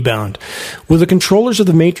rebound. Will the controllers of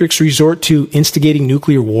the Matrix resort to instigating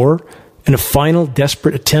nuclear war in a final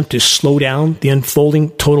desperate attempt to slow down the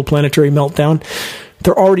unfolding total planetary meltdown?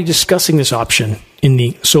 They're already discussing this option in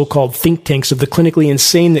the so-called think tanks of the clinically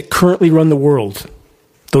insane that currently run the world,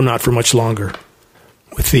 though not for much longer.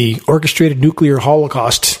 With the orchestrated nuclear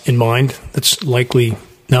holocaust in mind, that's likely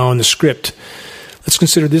now in the script, let's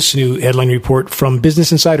consider this new headline report from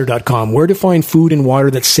BusinessInsider.com. Where to find food and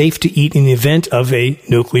water that's safe to eat in the event of a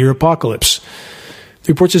nuclear apocalypse.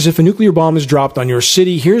 The report says if a nuclear bomb is dropped on your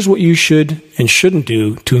city, here's what you should and shouldn't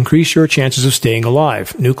do to increase your chances of staying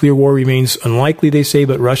alive. Nuclear war remains unlikely, they say,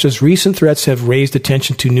 but Russia's recent threats have raised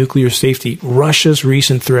attention to nuclear safety. Russia's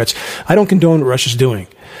recent threats. I don't condone what Russia's doing.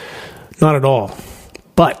 Not at all.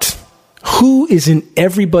 But who is in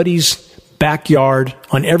everybody's backyard,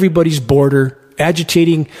 on everybody's border,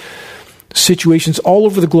 agitating situations all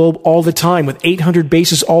over the globe all the time with 800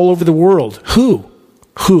 bases all over the world? Who?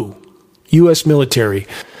 U.S. military.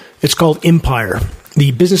 It's called Empire.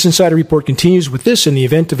 The Business Insider report continues with this. In the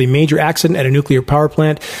event of a major accident at a nuclear power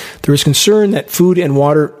plant, there is concern that food and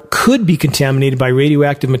water could be contaminated by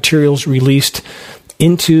radioactive materials released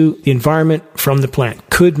into the environment from the plant.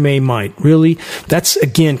 Could, may, might. Really? That's,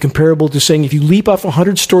 again, comparable to saying if you leap off a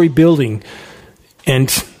 100-story building and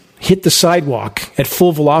hit the sidewalk at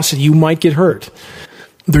full velocity, you might get hurt.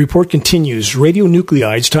 The report continues.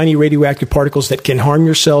 Radionuclides, tiny radioactive particles that can harm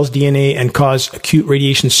your cells' DNA and cause acute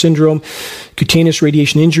radiation syndrome, cutaneous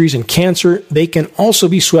radiation injuries, and cancer. They can also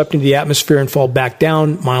be swept into the atmosphere and fall back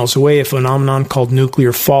down miles away, a phenomenon called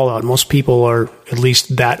nuclear fallout. Most people are at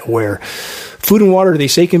least that aware. Food and water, they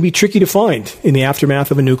say, can be tricky to find in the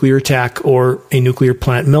aftermath of a nuclear attack or a nuclear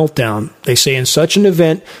plant meltdown. They say in such an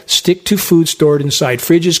event, stick to food stored inside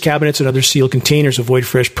fridges, cabinets, and other sealed containers. Avoid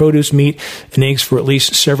fresh produce, meat, and eggs for at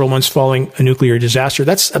least several months following a nuclear disaster.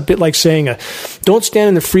 That's a bit like saying, don't stand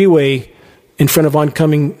in the freeway in front of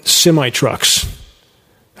oncoming semi-trucks.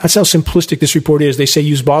 That's how simplistic this report is. They say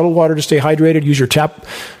use bottled water to stay hydrated, use your tap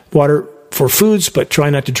water for foods, but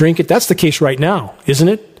try not to drink it. That's the case right now, isn't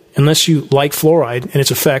it? unless you like fluoride and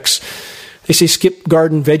its effects. They say skip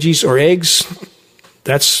garden veggies or eggs.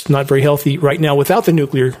 That's not very healthy right now without the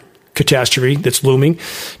nuclear catastrophe that's looming.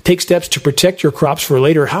 Take steps to protect your crops for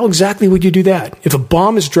later. How exactly would you do that? If a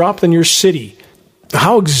bomb is dropped on your city,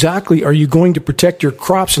 how exactly are you going to protect your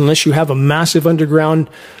crops unless you have a massive underground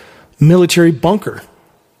military bunker?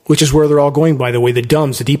 Which is where they're all going, by the way, the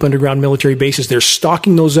DUMBs, the deep underground military bases. They're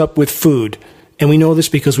stocking those up with food. And we know this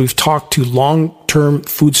because we've talked to long-term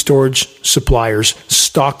food storage suppliers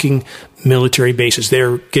stocking military bases.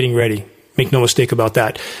 They're getting ready. Make no mistake about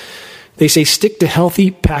that. They say stick to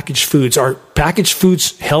healthy packaged foods. Are packaged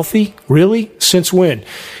foods healthy? Really? Since when?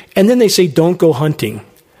 And then they say don't go hunting.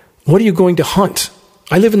 What are you going to hunt?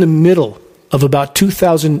 I live in the middle of about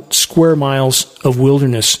 2,000 square miles of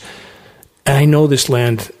wilderness, and I know this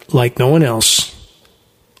land like no one else.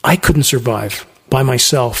 I couldn't survive by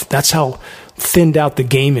myself. That's how thinned out the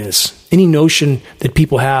game is. Any notion that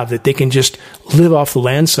people have that they can just live off the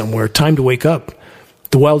land somewhere, time to wake up.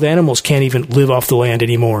 The wild animals can't even live off the land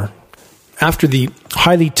anymore. After the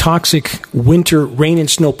highly toxic winter rain and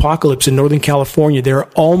snow apocalypse in Northern California, there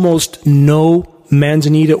are almost no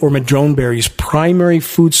manzanita or madrone berries, primary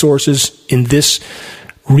food sources in this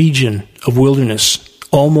region of wilderness.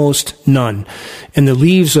 Almost none. And the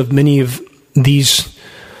leaves of many of these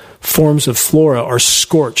forms of flora are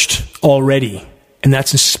scorched already. And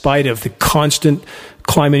that's in spite of the constant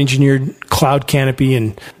climate-engineered cloud canopy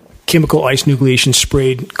and chemical ice nucleation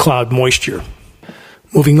sprayed cloud moisture.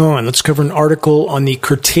 Moving on, let's cover an article on the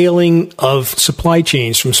curtailing of supply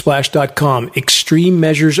chains from Splash.com. Extreme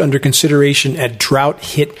measures under consideration at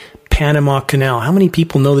drought-hit Panama Canal. How many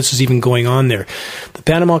people know this is even going on there? The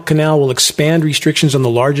Panama Canal will expand restrictions on the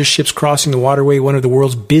largest ships crossing the waterway, one of the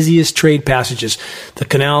world's busiest trade passages. The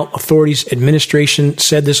Canal Authority's administration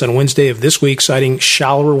said this on Wednesday of this week, citing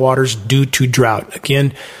shallower waters due to drought.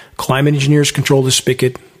 Again, climate engineers control the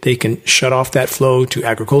spigot. They can shut off that flow to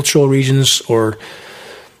agricultural regions or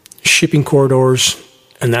shipping corridors,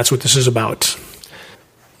 and that's what this is about.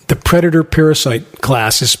 The predator-parasite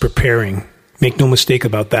class is preparing. Make no mistake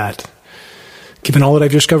about that. Given all that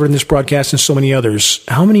I've just covered in this broadcast and so many others,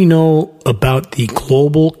 how many know about the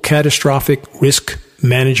Global Catastrophic Risk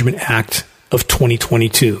Management Act of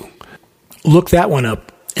 2022? Look that one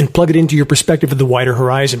up and plug it into your perspective of the wider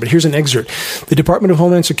horizon. But here's an excerpt. The Department of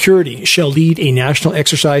Homeland Security shall lead a national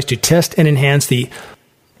exercise to test and enhance the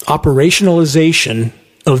operationalization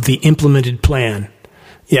of the implemented plan.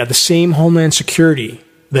 Yeah, the same Homeland Security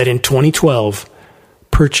that in 2012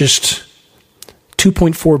 purchased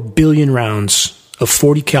 2.4 billion rounds of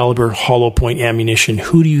 40 caliber hollow point ammunition.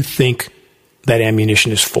 Who do you think that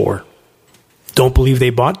ammunition is for? Don't believe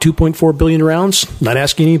they bought 2.4 billion rounds? Not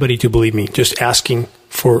asking anybody to believe me, just asking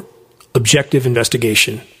for objective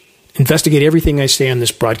investigation. Investigate everything I say on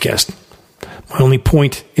this broadcast. My only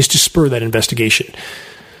point is to spur that investigation.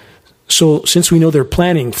 So since we know they're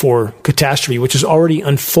planning for catastrophe, which is already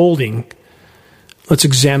unfolding, let's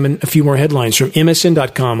examine a few more headlines from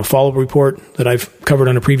MSN.com, a follow-up report that I've covered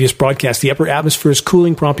on a previous broadcast. The upper atmosphere is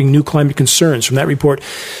cooling, prompting new climate concerns. From that report,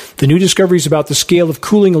 the new discoveries about the scale of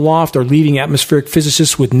cooling aloft are leaving atmospheric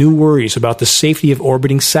physicists with new worries about the safety of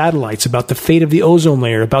orbiting satellites, about the fate of the ozone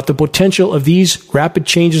layer, about the potential of these rapid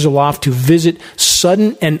changes aloft to visit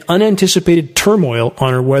sudden and unanticipated turmoil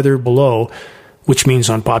on our weather below, which means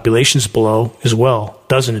on populations below as well,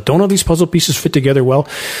 doesn't it? Don't all these puzzle pieces fit together well?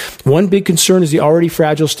 One big concern is the already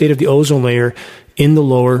fragile state of the ozone layer in the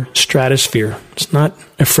lower stratosphere. It's not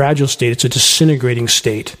a fragile state, it's a disintegrating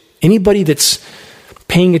state. Anybody that's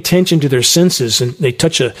paying attention to their senses and they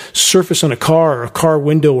touch a surface on a car or a car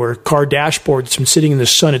window or a car dashboard that's been sitting in the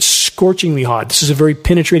sun, it's scorchingly hot. This is a very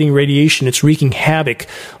penetrating radiation. It's wreaking havoc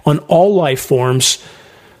on all life forms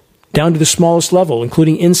down to the smallest level,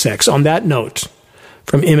 including insects. On that note,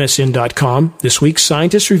 from MSN.com, this week,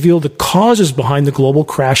 scientists reveal the causes behind the global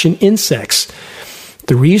crash in insects.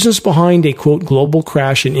 The reasons behind a, quote, global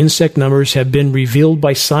crash in insect numbers have been revealed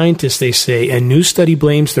by scientists, they say. A new study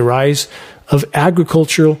blames the rise of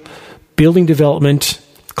agricultural, building development,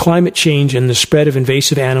 climate change, and the spread of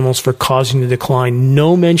invasive animals for causing the decline.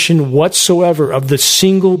 No mention whatsoever of the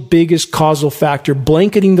single biggest causal factor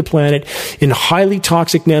blanketing the planet in highly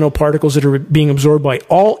toxic nanoparticles that are being absorbed by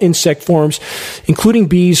all insect forms, including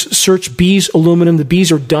bees. Search bees aluminum. The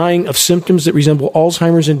bees are dying of symptoms that resemble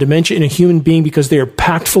Alzheimer's and dementia in a human being because they are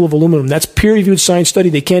packed full of aluminum. That's peer-reviewed science study.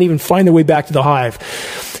 They can't even find their way back to the hive.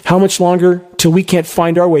 How much longer till we can't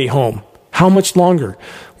find our way home? How much longer?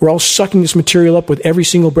 We're all sucking this material up with every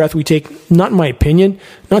single breath we take. Not in my opinion,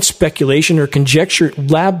 not speculation or conjecture,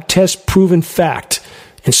 lab test proven fact.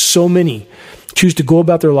 And so many choose to go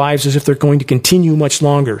about their lives as if they're going to continue much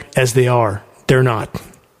longer, as they are. They're not.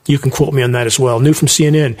 You can quote me on that as well. New from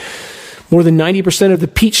CNN. More than 90% of the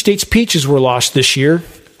Peach State's peaches were lost this year.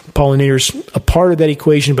 Pollinators a part of that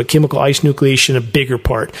equation, but chemical ice nucleation a bigger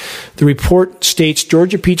part. The report states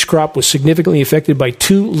Georgia peach crop was significantly affected by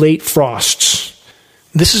 2 late frosts.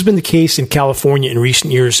 This has been the case in California in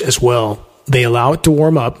recent years as well. They allow it to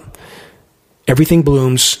warm up, everything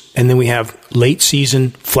blooms, and then we have late season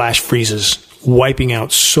flash freezes, wiping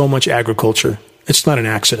out so much agriculture. It's not an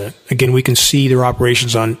accident. Again, we can see their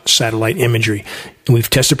operations on satellite imagery, and we've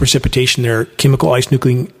tested precipitation. There are chemical ice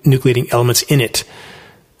nucleating elements in it.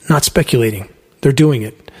 Not speculating. They're doing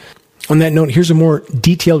it. On that note, here's a more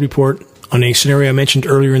detailed report on a scenario I mentioned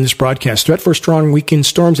earlier in this broadcast. Threat for strong weekend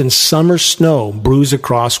storms and summer snow brews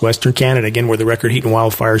across western Canada, again, where the record heat and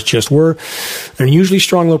wildfires just were. An unusually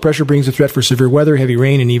strong low pressure brings the threat for severe weather, heavy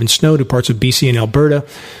rain, and even snow to parts of BC and Alberta.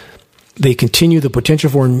 They continue. The potential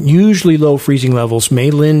for unusually low freezing levels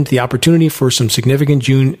may lend the opportunity for some significant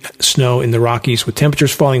June snow in the Rockies, with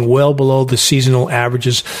temperatures falling well below the seasonal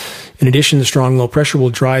averages. In addition, the strong low pressure will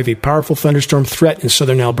drive a powerful thunderstorm threat in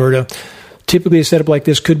southern Alberta. Typically, a setup like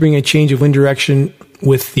this could bring a change of wind direction.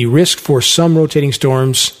 With the risk for some rotating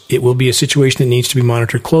storms, it will be a situation that needs to be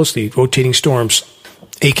monitored closely. Rotating storms,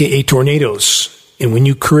 aka tornadoes. And when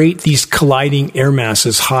you create these colliding air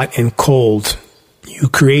masses, hot and cold, you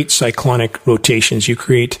create cyclonic rotations. You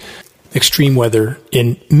create extreme weather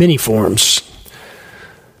in many forms.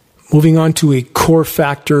 Moving on to a core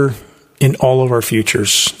factor in all of our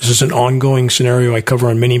futures. This is an ongoing scenario I cover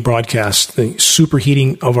on many broadcasts, the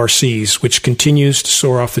superheating of our seas, which continues to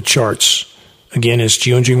soar off the charts. Again, as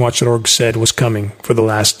geoengineeringwatch.org said was coming for the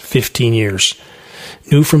last 15 years.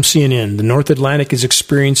 New from CNN, the North Atlantic is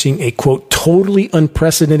experiencing a, quote, totally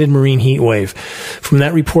unprecedented marine heat wave. From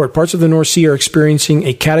that report, parts of the North Sea are experiencing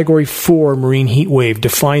a Category 4 marine heat wave,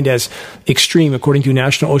 defined as extreme, according to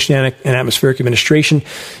National Oceanic and Atmospheric Administration.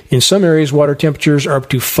 In some areas, water temperatures are up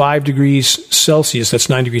to 5 degrees Celsius, that's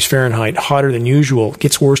 9 degrees Fahrenheit, hotter than usual. It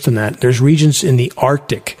gets worse than that. There's regions in the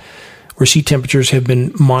Arctic where sea temperatures have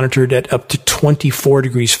been monitored at up to 24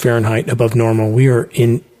 degrees Fahrenheit above normal. We are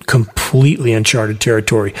in completely uncharted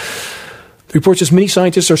territory. The report says many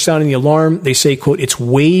scientists are sounding the alarm. They say, quote, it's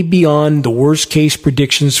way beyond the worst case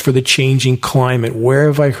predictions for the changing climate. Where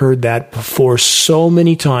have I heard that before? So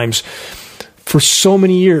many times. For so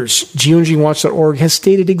many years, geoengineeringwatch.org has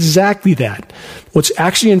stated exactly that. What's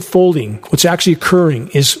actually unfolding, what's actually occurring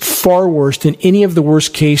is far worse than any of the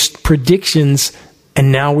worst case predictions.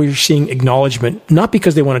 And now we're seeing acknowledgement, not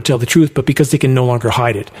because they want to tell the truth, but because they can no longer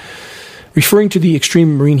hide it. Referring to the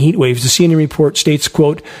extreme marine heat waves, the CNN report states,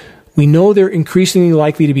 quote, we know they're increasingly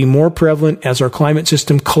likely to be more prevalent as our climate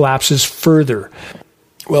system collapses further.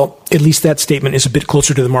 Well, at least that statement is a bit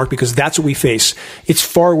closer to the mark because that's what we face. It's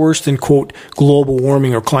far worse than, quote, global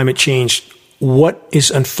warming or climate change. What is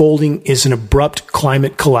unfolding is an abrupt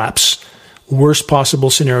climate collapse. Worst possible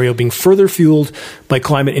scenario being further fueled by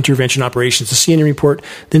climate intervention operations. The CNN report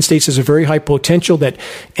then states there's a very high potential that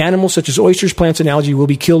animals such as oysters, plants, and algae will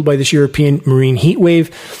be killed by this European marine heat wave.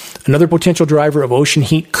 Another potential driver of ocean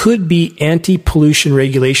heat could be anti-pollution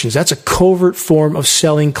regulations. That's a covert form of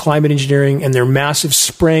selling climate engineering and their massive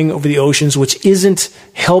spraying over the oceans, which isn't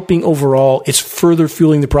helping overall. It's further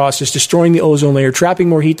fueling the process, destroying the ozone layer, trapping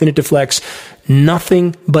more heat than it deflects.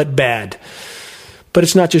 Nothing but bad. But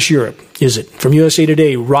it's not just Europe, is it? From USA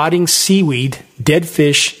Today, rotting seaweed, dead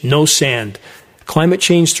fish, no sand. Climate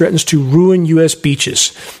change threatens to ruin U.S.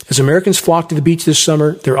 beaches. As Americans flock to the beach this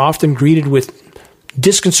summer, they're often greeted with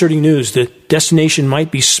disconcerting news. The destination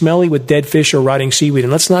might be smelly with dead fish or rotting seaweed.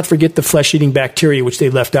 And let's not forget the flesh-eating bacteria, which they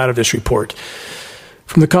left out of this report.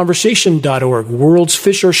 From theconversation.org, world's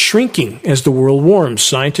fish are shrinking as the world warms.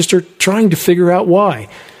 Scientists are trying to figure out why.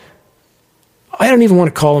 I don't even want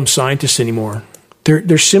to call them scientists anymore.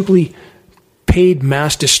 They're simply paid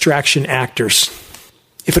mass distraction actors.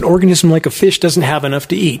 If an organism like a fish doesn't have enough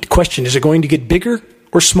to eat, question, is it going to get bigger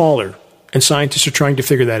or smaller? And scientists are trying to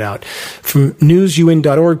figure that out. From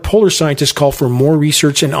newsun.org, polar scientists call for more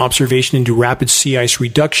research and observation into rapid sea ice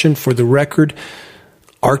reduction. For the record,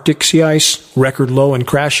 Arctic sea ice, record low and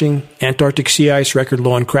crashing. Antarctic sea ice, record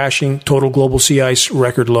low and crashing. Total global sea ice,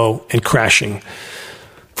 record low and crashing.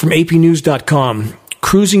 From apnews.com,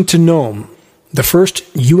 cruising to Nome, the first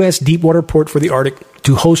U.S. deepwater port for the Arctic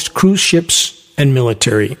to host cruise ships and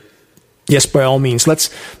military. Yes, by all means, let's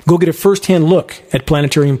go get a first-hand look at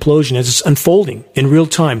planetary implosion as it's unfolding in real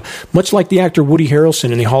time, much like the actor Woody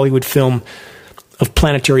Harrelson in the Hollywood film of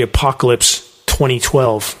Planetary Apocalypse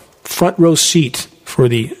 2012. Front row seat for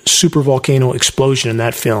the supervolcano explosion in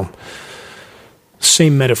that film.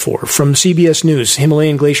 Same metaphor. From CBS News,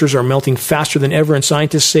 Himalayan glaciers are melting faster than ever, and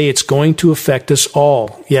scientists say it's going to affect us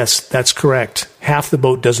all. Yes, that's correct. Half the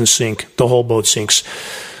boat doesn't sink. The whole boat sinks.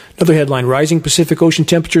 Another headline, rising Pacific Ocean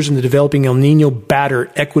temperatures in the developing El Nino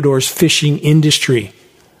batter Ecuador's fishing industry.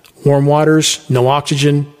 Warm waters, no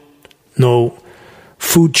oxygen, no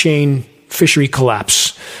food chain, fishery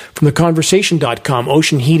collapse. From theconversation.com,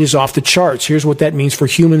 ocean heat is off the charts. Here's what that means for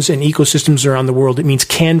humans and ecosystems around the world. It means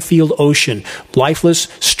Canfield Ocean. Lifeless,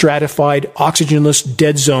 stratified, oxygenless,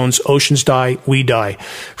 dead zones. Oceans die, we die.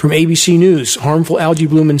 From ABC News, harmful algae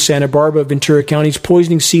bloom in Santa Barbara, Ventura counties,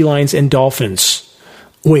 poisoning sea lions and dolphins.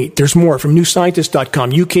 Wait, there's more. From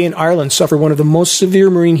newscientist.com, UK and Ireland suffer one of the most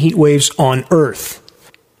severe marine heat waves on Earth.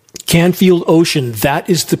 Canfield Ocean, that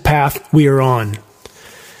is the path we are on.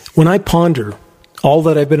 When I ponder all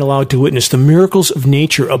that I've been allowed to witness, the miracles of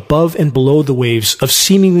nature above and below the waves of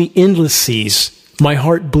seemingly endless seas, my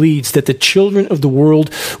heart bleeds that the children of the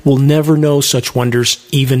world will never know such wonders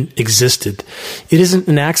even existed. It isn't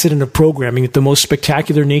an accident of programming that the most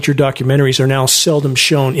spectacular nature documentaries are now seldom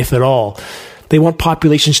shown, if at all. They want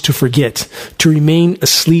populations to forget, to remain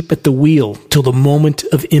asleep at the wheel till the moment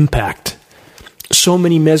of impact. So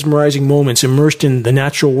many mesmerizing moments immersed in the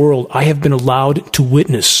natural world I have been allowed to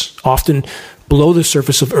witness, often below the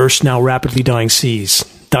surface of Earth's now rapidly dying seas,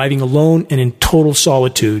 diving alone and in total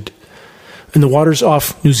solitude. In the waters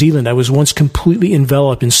off New Zealand, I was once completely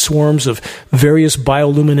enveloped in swarms of various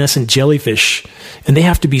bioluminescent jellyfish, and they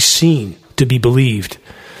have to be seen to be believed.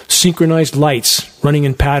 Synchronized lights running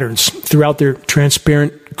in patterns throughout their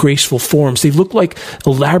transparent, graceful forms. They look like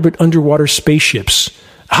elaborate underwater spaceships.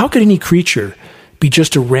 How could any creature be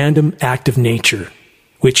just a random act of nature,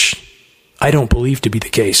 which I don't believe to be the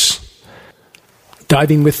case?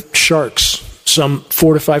 Diving with sharks, some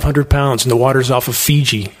 400 to 500 pounds in the waters off of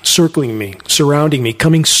Fiji, circling me, surrounding me,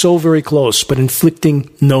 coming so very close, but inflicting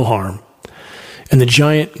no harm. And the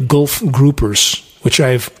giant Gulf groupers, which I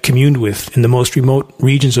have communed with in the most remote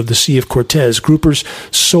regions of the Sea of Cortez, groupers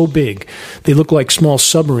so big, they look like small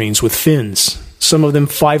submarines with fins. Some of them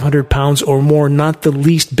 500 pounds or more, not the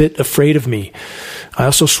least bit afraid of me. I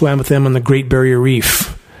also swam with them on the Great Barrier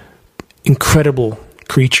Reef. Incredible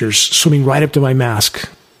creatures swimming right up to my mask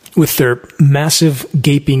with their massive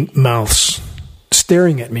gaping mouths,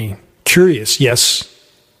 staring at me. Curious, yes.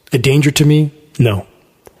 A danger to me? No.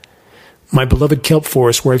 My beloved kelp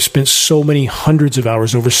forest, where I've spent so many hundreds of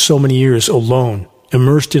hours over so many years alone,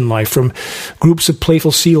 immersed in life, from groups of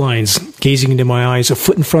playful sea lions gazing into my eyes a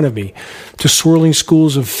foot in front of me, to swirling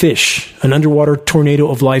schools of fish, an underwater tornado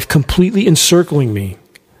of life completely encircling me,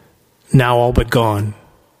 now all but gone.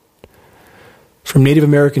 From Native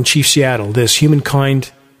American Chief Seattle, this: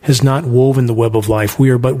 humankind has not woven the web of life. We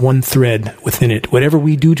are but one thread within it. Whatever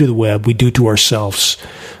we do to the web, we do to ourselves.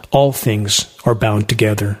 All things are bound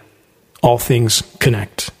together. All things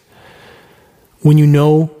connect. When you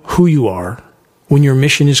know who you are, when your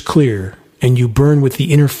mission is clear, and you burn with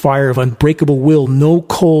the inner fire of unbreakable will, no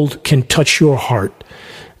cold can touch your heart.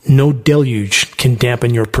 No deluge can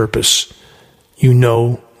dampen your purpose. You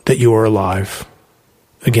know that you are alive.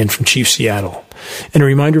 Again, from Chief Seattle. And a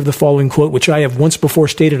reminder of the following quote, which I have once before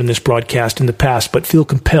stated on this broadcast in the past, but feel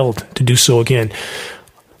compelled to do so again.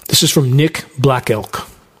 This is from Nick Black Elk.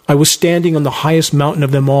 I was standing on the highest mountain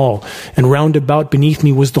of them all, and round about beneath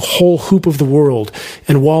me was the whole hoop of the world.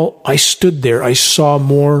 And while I stood there, I saw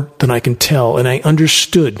more than I can tell, and I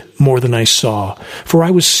understood more than I saw. For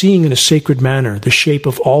I was seeing in a sacred manner the shape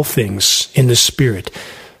of all things in the spirit,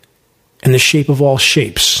 and the shape of all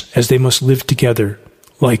shapes, as they must live together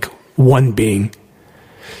like one being.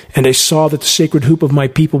 And I saw that the sacred hoop of my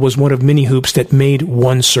people was one of many hoops that made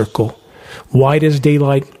one circle, wide as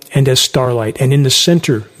daylight and as starlight, and in the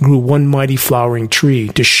center grew one mighty flowering tree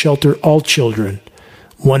to shelter all children,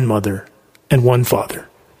 one mother and one father.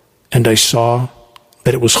 And I saw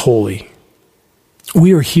that it was holy.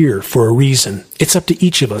 We are here for a reason. It's up to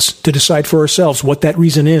each of us to decide for ourselves what that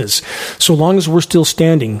reason is. So long as we're still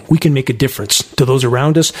standing, we can make a difference to those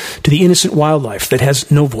around us, to the innocent wildlife that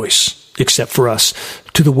has no voice except for us,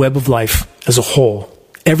 to the web of life as a whole.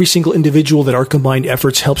 Every single individual that our combined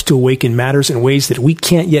efforts helps to awaken matters in ways that we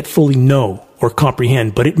can't yet fully know or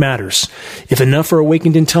comprehend, but it matters. If enough are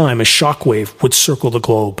awakened in time, a shockwave would circle the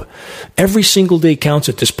globe. Every single day counts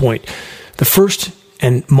at this point. The first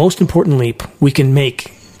and most important leap we can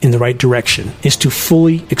make in the right direction is to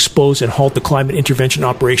fully expose and halt the climate intervention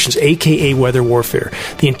operations, aka weather warfare,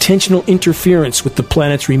 the intentional interference with the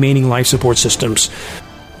planet's remaining life support systems.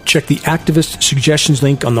 Check the activist suggestions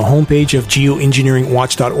link on the homepage of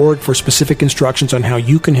geoengineeringwatch.org for specific instructions on how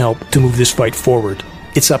you can help to move this fight forward.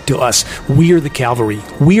 It's up to us. We are the cavalry.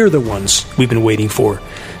 We are the ones we've been waiting for.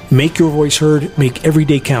 Make your voice heard. Make every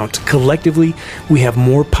day count. Collectively, we have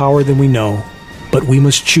more power than we know, but we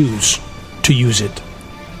must choose to use it.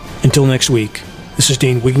 Until next week, this is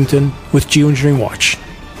Dane Wigington with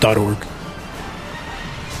Geoengineeringwatch.org.